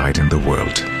I reside in the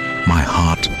world, my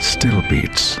heart still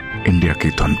beats India की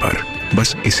धुन पर.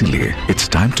 बस इसीलिए it's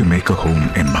time to make a home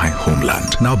in my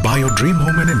homeland. Now buy your dream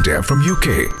home in India from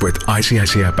UK with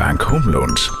ICICI Bank Home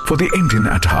Loans for the Indian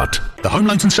at heart. The home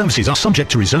loans and services are subject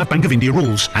to Reserve Bank of India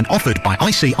rules and offered by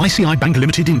ICICI Bank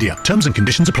Limited India. Terms and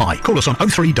conditions apply. Call us on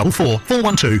 0344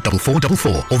 412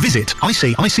 4444 or visit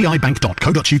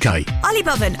icicibank.co.uk. Ali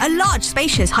Bhavan, a large,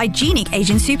 spacious, hygienic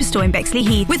Asian superstore in Bexley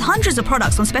Heath with hundreds of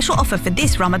products on special offer for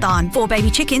this Ramadan. 4 baby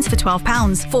chickens for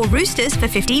 £12, 4 roosters for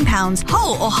 £15,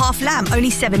 whole or half lamb only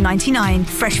 $7.99,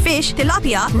 fresh fish,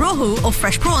 tilapia, rohu or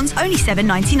fresh prawns only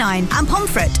 $7.99, and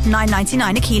pomfret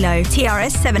 $9.99 a kilo.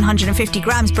 TRS 750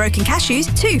 grams broken cashews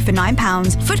 2 for £9,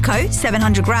 Foodco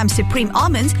 700 grams supreme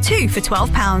almonds 2 for £12,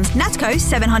 Natco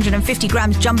 750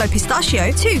 grams jumbo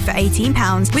pistachio 2 for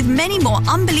 £18, with many more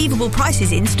unbelievable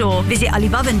prices in store. Visit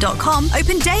alibhavan.com,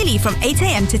 open daily from 8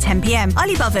 a.m. to 10 p.m.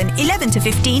 Ali Bhavan, 11 to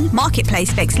 15,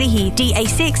 Marketplace, Bexley Heath,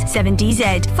 DA6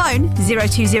 7DZ. Phone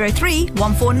 0203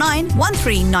 149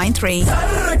 1393.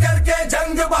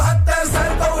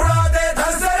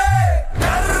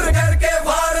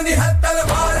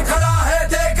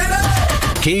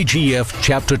 KGF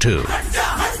Chapter 2.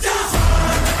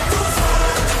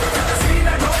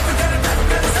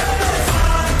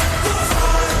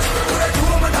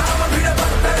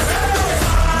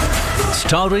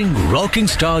 Starring rocking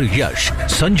star Yash,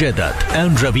 Sanjay Dutt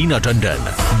and Raveena Tandon.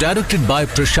 Directed by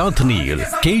Prashant Neel.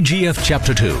 KGF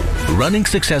Chapter 2. Running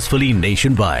successfully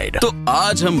nationwide. तो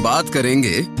आज हम बात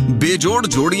करेंगे बेजोड़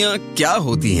जोड़ियां क्या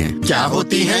होती हैं? क्या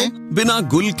होती हैं? बिना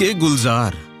गुल के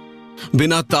गुलजार,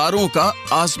 बिना तारों का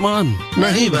आसमान,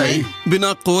 नहीं भाई,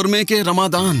 बिना कोरमे के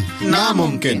रमादान,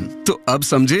 नामुमकिन। तो अब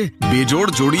समझे बेजोड़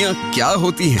जोड़ियां क्या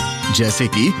होती हैं? जैसे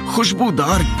कि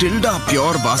खुशबूदार टिल्डा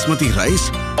प्योर बासमती राइस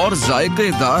और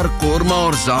जायकेदार कोरमा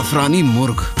और जाफरानी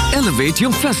मुर्ग। Elevate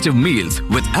your festive meals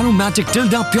with aromatic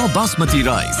Tilda Pure Basmati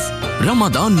Rice.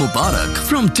 Ramadan Mubarak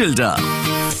from Tilda.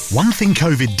 One thing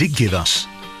COVID did give us: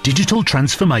 digital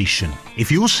transformation. If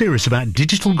you're serious about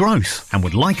digital growth and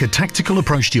would like a tactical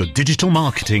approach to your digital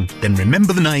marketing, then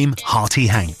remember the name Hearty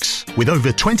Hanks. With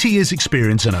over 20 years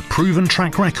experience and a proven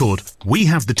track record, we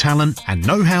have the talent and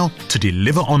know-how to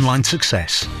deliver online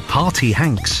success. Hearty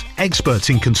Hanks, experts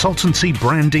in consultancy,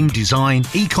 branding, design,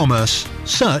 e-commerce,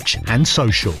 search and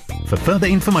social. For further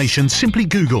information, simply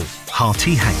Google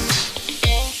Hearty Hanks.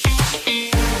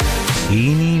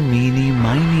 Eeny, meeny,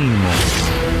 miny, moe.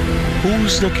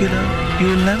 Who's the killer?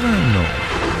 You'll never know.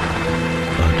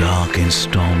 A dark and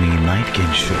stormy night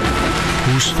can show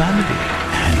who's family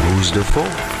and who's the foe.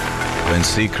 When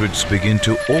secrets begin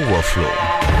to overflow,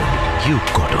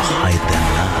 you've got to hide them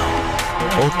now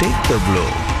or take the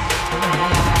blow.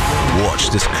 Watch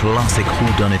this classic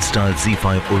whodunit style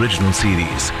Z5 original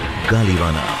series,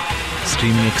 Galiwala,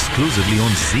 streaming exclusively on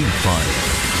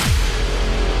Z5.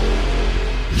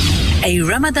 A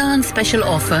Ramadan special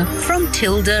offer from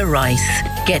Tilda Rice.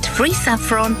 Get free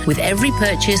saffron with every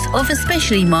purchase of a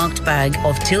specially marked bag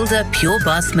of Tilda Pure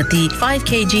Basmati 5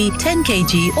 kg, 10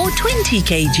 kg or 20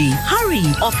 kg. Hurry!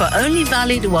 Offer only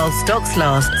valid while stocks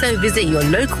last. So visit your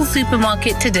local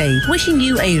supermarket today. Wishing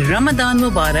you a Ramadan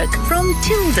Mubarak from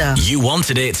Tilda. You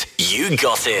wanted it, you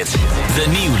got it. The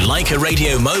new Leica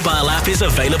Radio mobile app is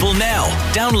available now.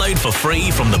 Download for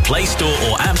free from the Play Store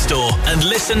or App Store and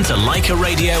listen to Leica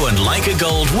Radio and Leica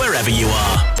Gold wherever you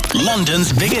are.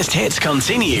 London's biggest hits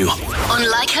continue on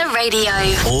Leica Radio.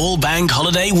 All bank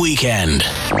holiday weekend.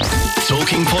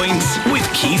 Talking Points with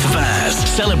Keith Vaz,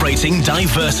 celebrating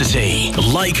diversity.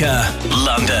 Leica,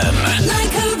 London.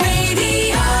 Leica Radio.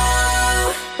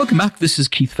 Welcome back. This is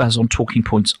Keith Vaz on Talking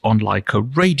Points on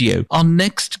Leica Radio. Our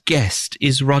next guest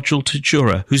is Rajul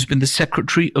Tejura, who's been the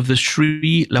secretary of the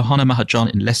Sri Lohana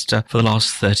Mahajan in Leicester for the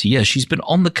last 30 years. She's been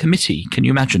on the committee, can you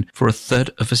imagine, for a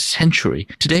third of a century.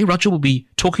 Today, Rajul will be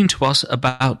talking to us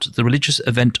about the religious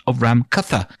event of Ram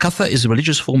Katha. Katha is a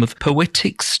religious form of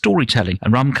poetic storytelling,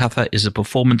 and Ram Katha is a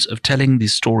performance of telling the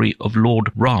story of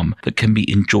Lord Ram that can be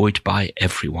enjoyed by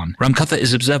everyone. Ram Katha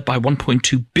is observed by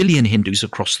 1.2 billion Hindus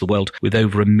across the world, with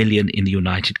over 1 million in the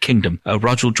United Kingdom.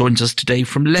 Rajul joins us today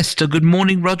from Leicester. Good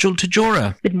morning, Rajul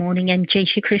Tejura. Good morning, and Jai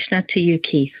Shri Krishna to you,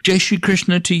 Keith. Jai Shri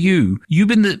Krishna to you. You've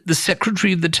been the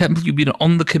secretary of the temple. You've been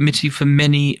on the committee for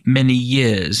many, many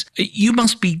years. You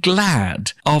must be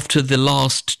glad after the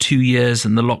last 2 years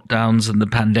and the lockdowns and the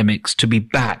pandemics to be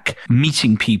back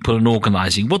meeting people and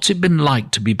organising. What's it been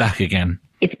like to be back again?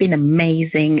 It's been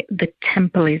amazing. The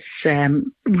temple is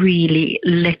really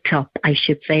lit up, I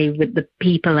should say, with the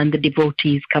people and the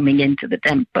devotees coming into the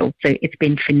temple. So it's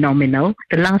been phenomenal.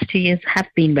 The last 2 years have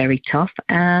been very tough.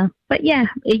 But yeah,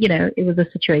 it was a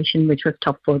situation which was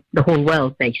tough for the whole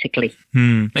world, basically.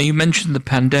 Now, you mentioned the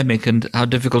pandemic and how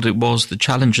difficult it was, the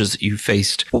challenges that you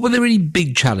faced. What were the really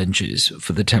big challenges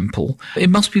for the temple? It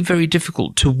must be very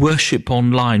difficult to worship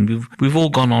online. We've all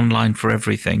gone online for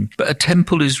everything. But a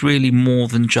temple is really more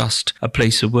than just a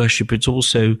place of worship. It's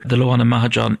also the Lohana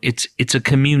Mahajan. It's a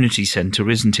community centre,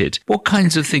 isn't it? What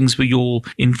kinds of things were you all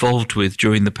involved with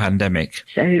during the pandemic?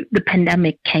 So the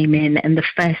pandemic came in, and the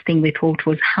first thing we thought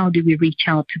was, how do we reach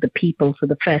out to the people? So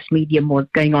the first medium was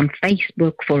going on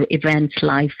Facebook for events,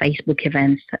 live Facebook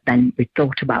events. Then we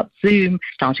thought about Zoom,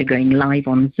 started going live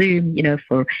on Zoom,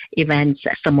 for events.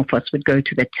 Some of us would go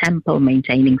to the temple,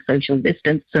 maintaining social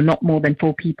distance. So not more than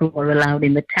 4 people were allowed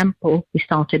in the temple. We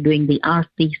started doing the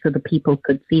Aarti so the people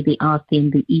could see the Aarti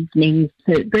in the evenings.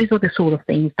 So those are the sort of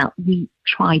things that we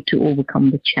tried to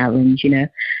overcome the challenge.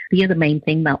 The other main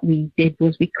thing that we did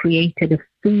was we created a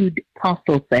food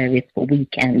parcel service for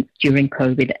weekends during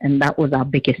COVID, and that was our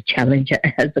biggest challenge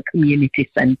as a community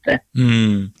centre.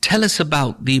 Tell us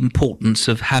about the importance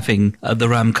of having the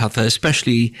Ram Katha,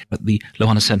 especially at the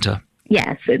Lohana Centre.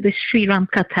 Yes, the Sri Ram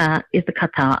Katha is the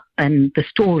Katha and the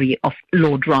story of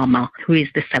Lord Rama, who is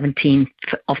the 17th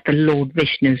of the Lord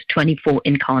Vishnu's 24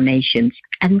 incarnations.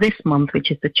 And this month, which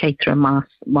is the Chaitra Mas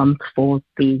month for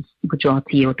the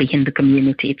Gujarati or the Hindu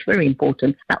community, it's very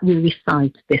important that we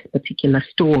recite this particular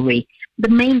story. The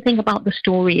main thing about the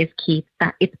story is, Keith,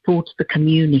 that it brought the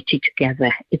community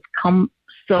together. It's come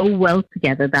so well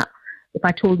together that if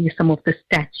I told you some of the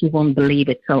stats, you won't believe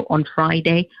it. So on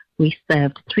Friday, we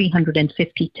served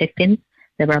 350 tiffins.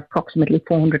 There were approximately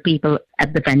 400 people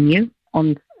at the venue.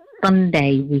 On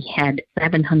Sunday, we had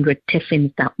 700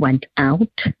 tiffins that went out.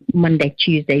 Monday,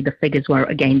 Tuesday, the figures were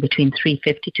again between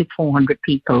 350 to 400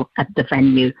 people at the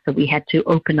venue. So we had to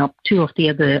open up 2 of the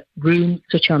other rooms,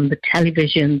 switch on the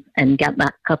televisions, and get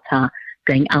that katha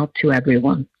going out to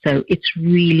everyone. So it's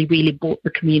really, really brought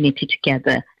the community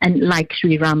together. And like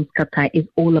Sri Ram's Katha is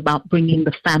all about bringing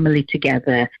the family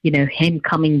together, him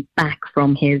coming back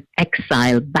from his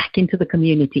exile back into the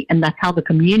community. And that's how the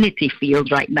community feels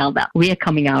right now, that we are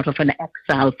coming out of an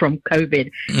exile from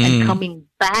COVID and coming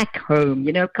back home,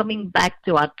 coming back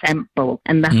to our temple.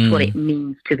 And that's what it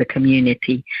means to the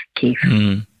community, Keith.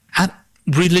 At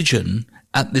religion,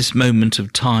 at this moment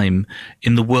of time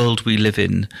in the world we live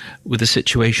in, with a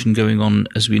situation going on,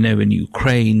 as we know, in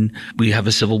Ukraine, we have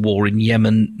a civil war in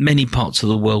Yemen, many parts of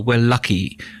the world. We're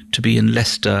lucky to be in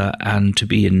Leicester and to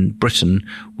be in Britain,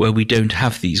 where we don't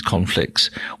have these conflicts.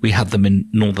 We had them in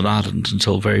Northern Ireland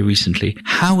until very recently.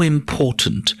 How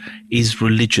important is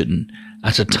religion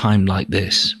at a time like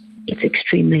this? It's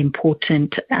extremely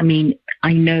important. I mean,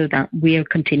 I know that we are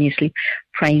continuously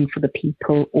praying for the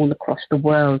people all across the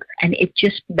world. And it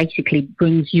just basically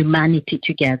brings humanity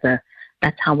together.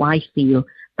 That's how I feel,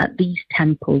 that these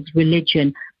temples,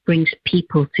 religion, brings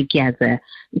people together.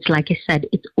 It's like I said,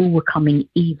 it's overcoming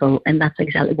evil, and that's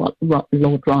exactly what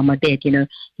Lord Rama did.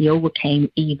 He overcame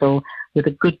evil with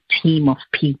a good team of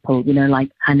people, like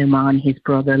Hanuman, his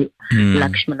brother,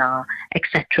 Lakshmana,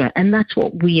 etc. And that's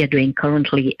what we are doing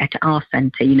currently at our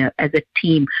center. As a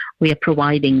team, we are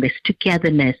providing this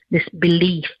togetherness, this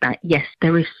belief that, yes,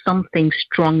 there is something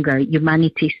stronger.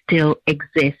 Humanity still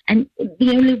exists. And the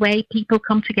only way people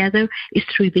come together is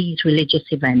through these religious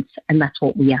events. And that's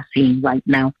what we are seeing right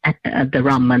now at the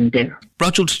Ram Mandir.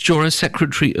 Rajul Tajora,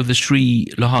 Secretary of the Sri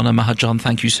Lohana Mahajan,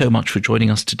 thank you so much for joining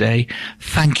us today.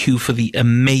 Thank you for the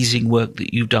amazing work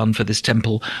that you've done for this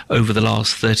temple over the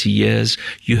last 30 years.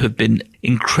 You have been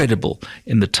incredible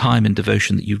in the time and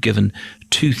devotion that you've given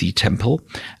to the temple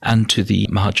and to the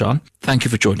Mahajan. Thank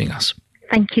you for joining us.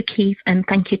 Thank you, Keith, and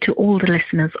thank you to all the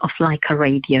listeners of Laika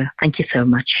Radio. Thank you so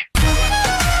much.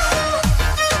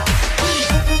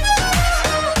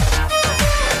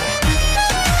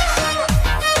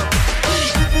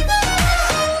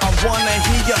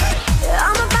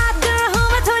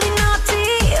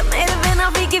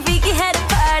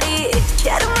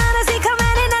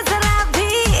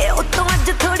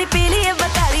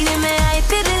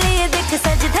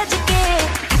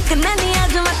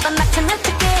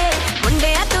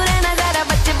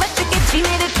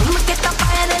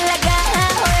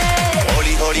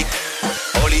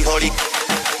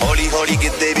 हौली हौली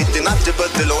गिद्दे विच नच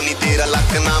बदलो नी तेरा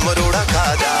luck ना मरोड़ा खा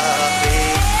जावे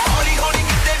हौली हौली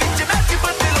गिद्दे विच नच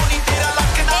बदलो नी तेरा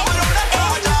लक ना मरोड़ा खा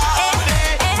जावे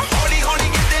हौली हौली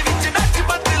गिद्दे विच नच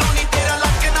बदलो नी तेरा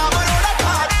लक ना मरोड़ा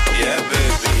खा yeah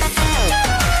baby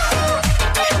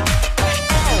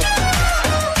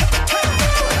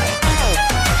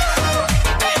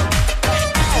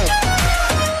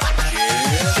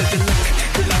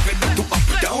तू up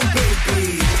down baby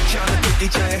जान टूटी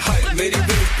जाए हाय मेरी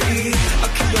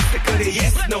अखियों से करे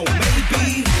yes no maybe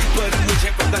पर मुझे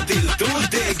पता दिल दूर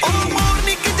देगी ओ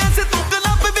मोरनी के जैसे तू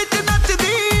क्लब विच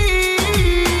नचदी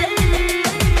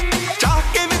चाह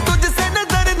के भी तुझसे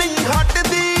नजर नहीं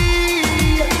हटदी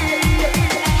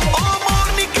ओ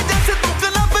मोरनी के जैसे तू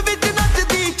क्लब विच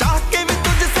नचदी चाह के भी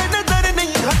तुझसे नजर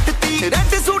नहीं हटदी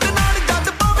रेड सूट नाल जद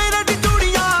पावे रेड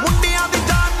चूड़ियां मुंडियां दी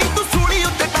जान नी तू सूड़ी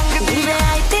उत्ते टंगदी मैं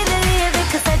आई तेरे लिए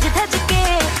देख सज धज के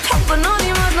अपनों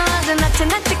नी मरना नच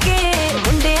नच के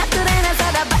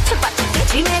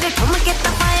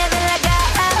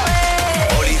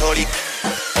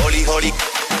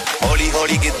हौली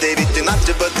हौली गिद्दे विच नच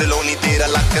बदलो नी तेरा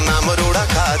लक ना मरोड़ा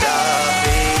खा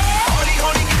जावे हौली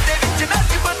हौली गिद्दे विच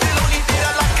नच बदलो नी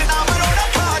तेरा लक ना मरोड़ा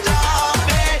खा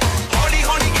जावे हौली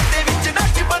हौली गिद्दे विच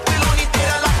नच बदलो नी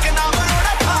तेरा लक ना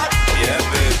मरोड़ा खा yeah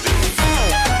baby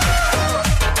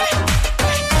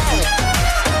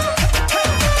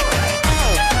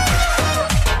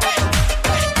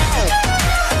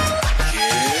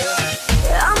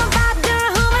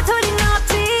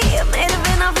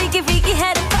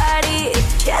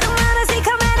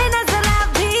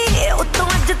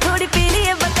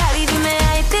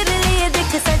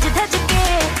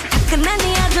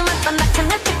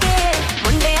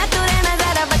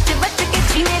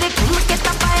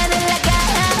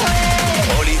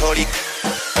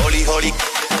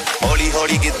हौली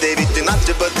हौली गिद्दे विच नच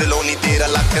बदलो नी तेरा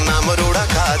लक ना मरोड़ा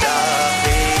खा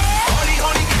जावे हौली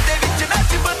हौली गिद्दे विच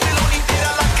नच बदलो नी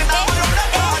तेरा लक ना मरोड़ा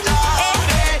खा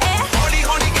जावे हौली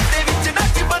हौली गिद्दे विच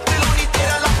नच बदलो नी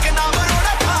तेरा लक ना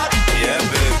मरोड़ा खा yeah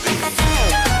baby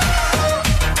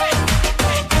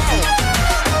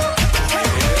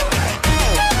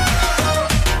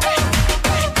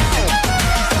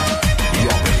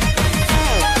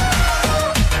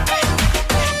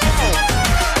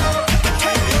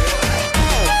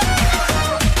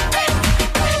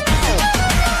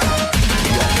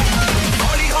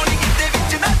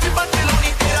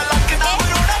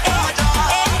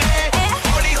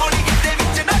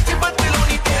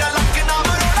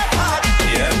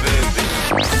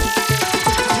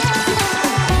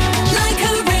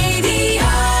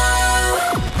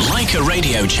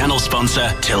channel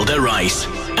sponsor Tilda Rice.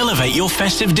 Elevate your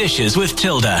festive dishes with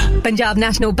Tilda. Punjab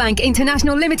National Bank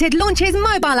International Limited launches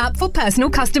mobile app for personal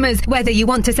customers. Whether you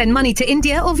want to send money to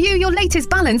India or view your latest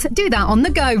balance, do that on the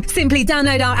go. Simply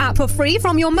download our app for free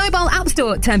from your mobile app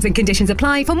store. Terms and conditions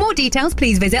apply. For more details,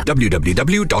 please visit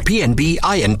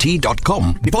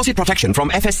www.pnbint.com. Deposit protection from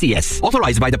FSCS.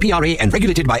 Authorised by the PRA and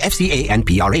regulated by FCA and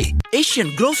PRA.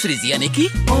 Asian Groceries यानी कि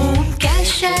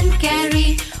cash and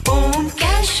carry, Om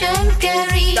cash and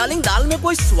carry. Darling, दाल में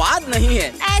कोई स्वाद नहीं है।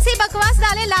 ऐसी बकवास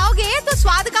दालें लाओगे तो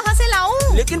स्वाद कहाँ से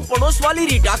लाऊं? लेकिन पड़ोस वाली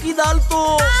रीटा की दाल तो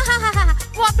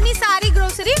वो अपनी सारी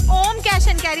grocery Om cash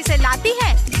and carry से लाती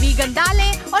है। वीगन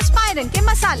दालें और स्पाइरन के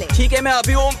मसाले। ठीक है, मैं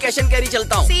अभी ओम कैश एंड कैरी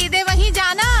चलता हूँ। सीधे वहीं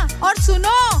जाना और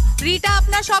सुनो, रीटा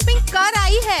अपना शॉपिंग कर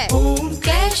आई है। ओम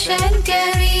cash and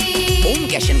carry.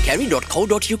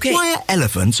 omcashandcarry.co.uk. Why are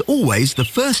elephants always the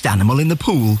first animal in the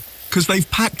pool? Because they've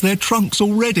packed their trunks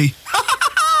already.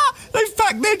 They've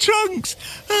packed their trunks.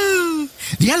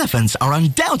 The elephants are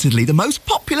undoubtedly the most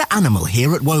popular animal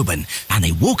here at Woburn, and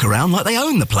they walk around like they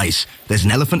own the place. There's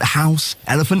an elephant house,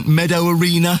 elephant meadow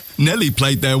arena. Nellie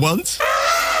played there once.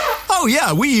 Oh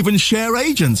yeah, we even share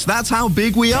agents. That's how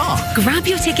big we are. Grab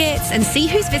your tickets and see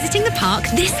who's visiting the park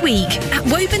this week at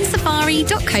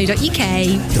woburnsafari.co.uk.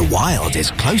 The wild is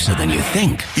closer than you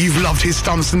think. You've loved his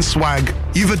stunts and swag.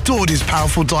 You've adored his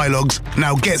powerful dialogues.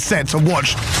 Now get set to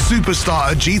watch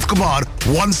superstar Ajit Kumar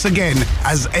once again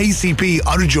as ACP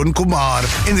Arjun Kumar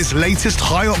in this latest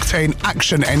high-octane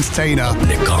action entertainer.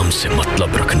 निकाम से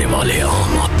मतलब रखने वाले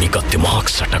आम आदमी का दिमाग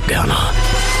सटक गया ना,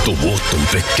 तो वो तुम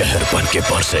पे कहर बन के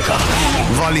बरसेगा।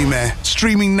 Vali Mein,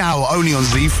 streaming now only on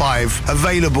Z5.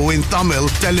 Available in Tamil,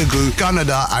 Telugu,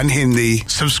 Kannada and Hindi.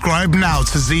 Subscribe now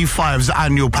to Z5's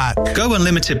annual pack. Go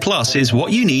Unlimited Plus is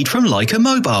what you need from Leica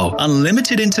Mobile.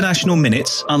 Unlimited international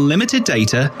minutes, unlimited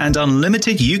data and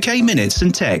unlimited UK minutes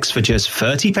and texts for just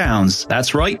 £30.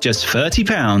 That's right, just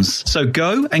 £30. So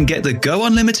go and get the Go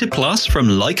Unlimited Plus from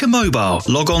Leica Mobile.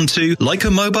 Log on to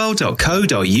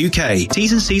leicamobile.co.uk.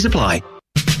 T's and C's apply.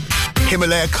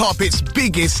 Himalaya Carpet's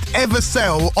biggest ever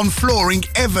sale on flooring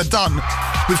ever done.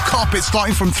 With carpets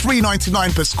starting from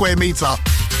 $3.99 per square metre.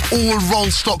 All roll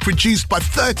stock reduced by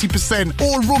 30%.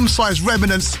 All room size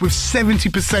remnants with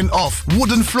 70% off.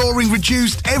 Wooden flooring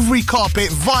reduced. Every carpet,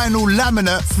 vinyl,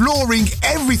 laminate, flooring,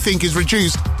 everything is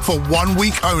reduced for 1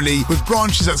 week only. With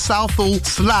branches at Southall,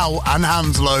 Slough and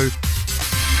Hounslow.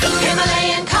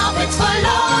 Himalayan carpets for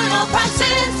low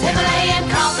prices. Himalayan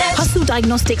carpets. Hustle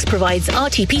Diagnostics provides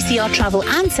RT-PCR travel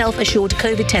and self-assured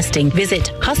COVID testing.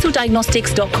 Visit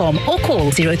hustleiagnostics.com or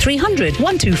call 0300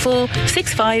 124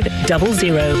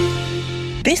 6500.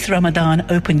 This Ramadan,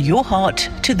 open your heart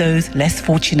to those less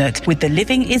fortunate with the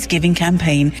Living is Giving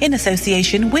campaign in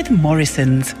association with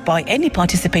Morrison's. Buy any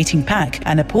participating pack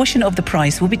and a portion of the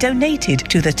price will be donated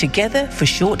to the Together for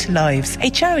Short Lives, a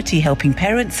charity helping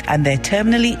parents and their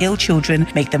terminally ill children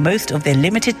make the most of their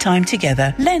limited time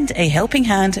together. Lend a helping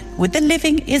hand with the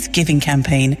Living is Giving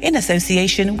campaign in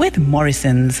association with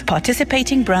Morrison's.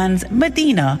 Participating brands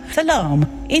Medina, Salam,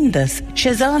 Indus,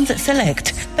 Shazan's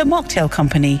Select, The Mocktail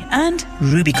Company and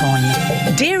Rubicon.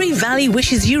 Dairy Valley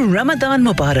wishes you Ramadan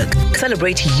Mubarak.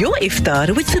 Celebrate your iftar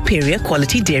with superior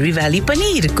quality Dairy Valley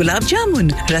paneer, gulab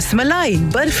jamun, ras malai,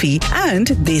 barfi and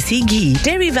desi ghee.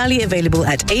 Dairy Valley available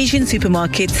at Asian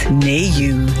supermarkets near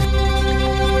you.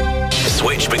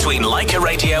 Switch between Leica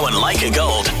Radio and Leica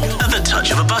Gold at the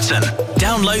touch of a button.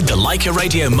 Download the Leica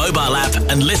Radio mobile app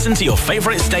and listen to your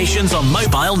favourite stations on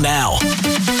mobile now.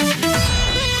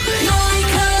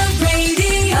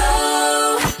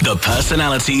 The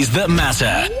personalities that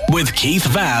matter with Keith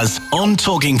Vaz on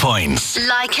Talking Points.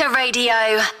 Leica Radio.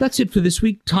 That's it for this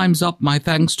week. Time's up. My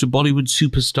thanks to Bollywood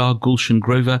superstar Gulshan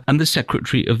Grover and the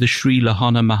secretary of the Sri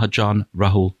Lahana Mahajan,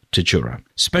 Rahul Tajura.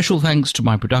 Special thanks to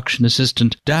my production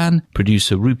assistant, Dan,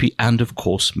 producer Rupi, and of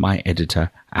course, my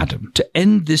editor, Adam. To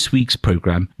end this week's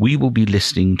program, we will be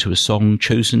listening to a song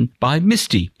chosen by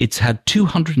Misty. It's had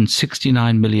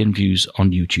 269 million views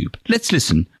on YouTube. Let's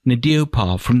listen. Nadio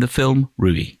Par from the film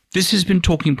Rui. This has been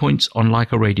Talking Points on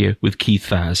Leica Radio with Keith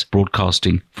Vaz,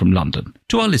 broadcasting from London.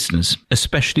 To our listeners,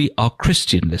 especially our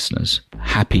Christian listeners,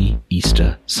 happy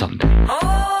Easter Sunday.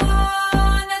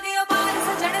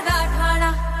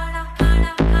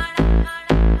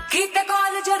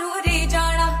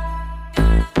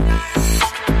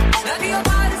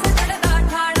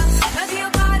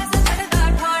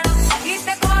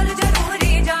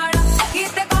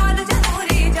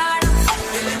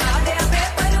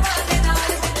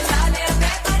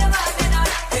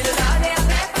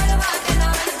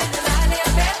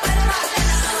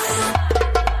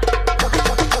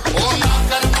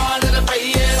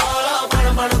 Yeah.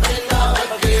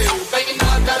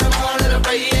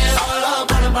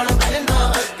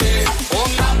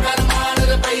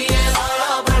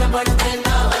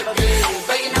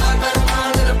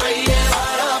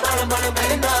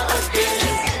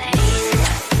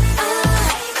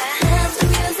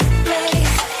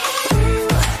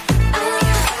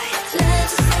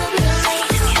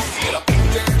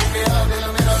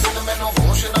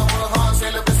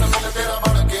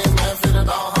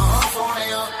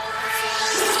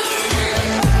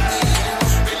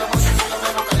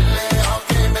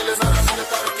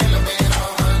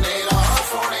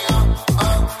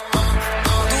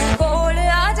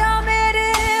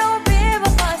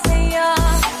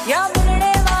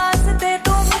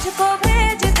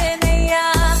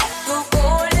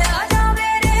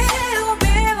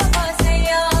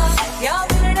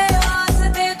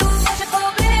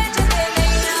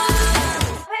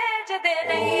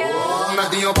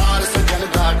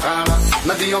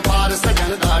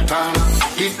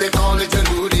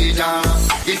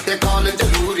 they calling to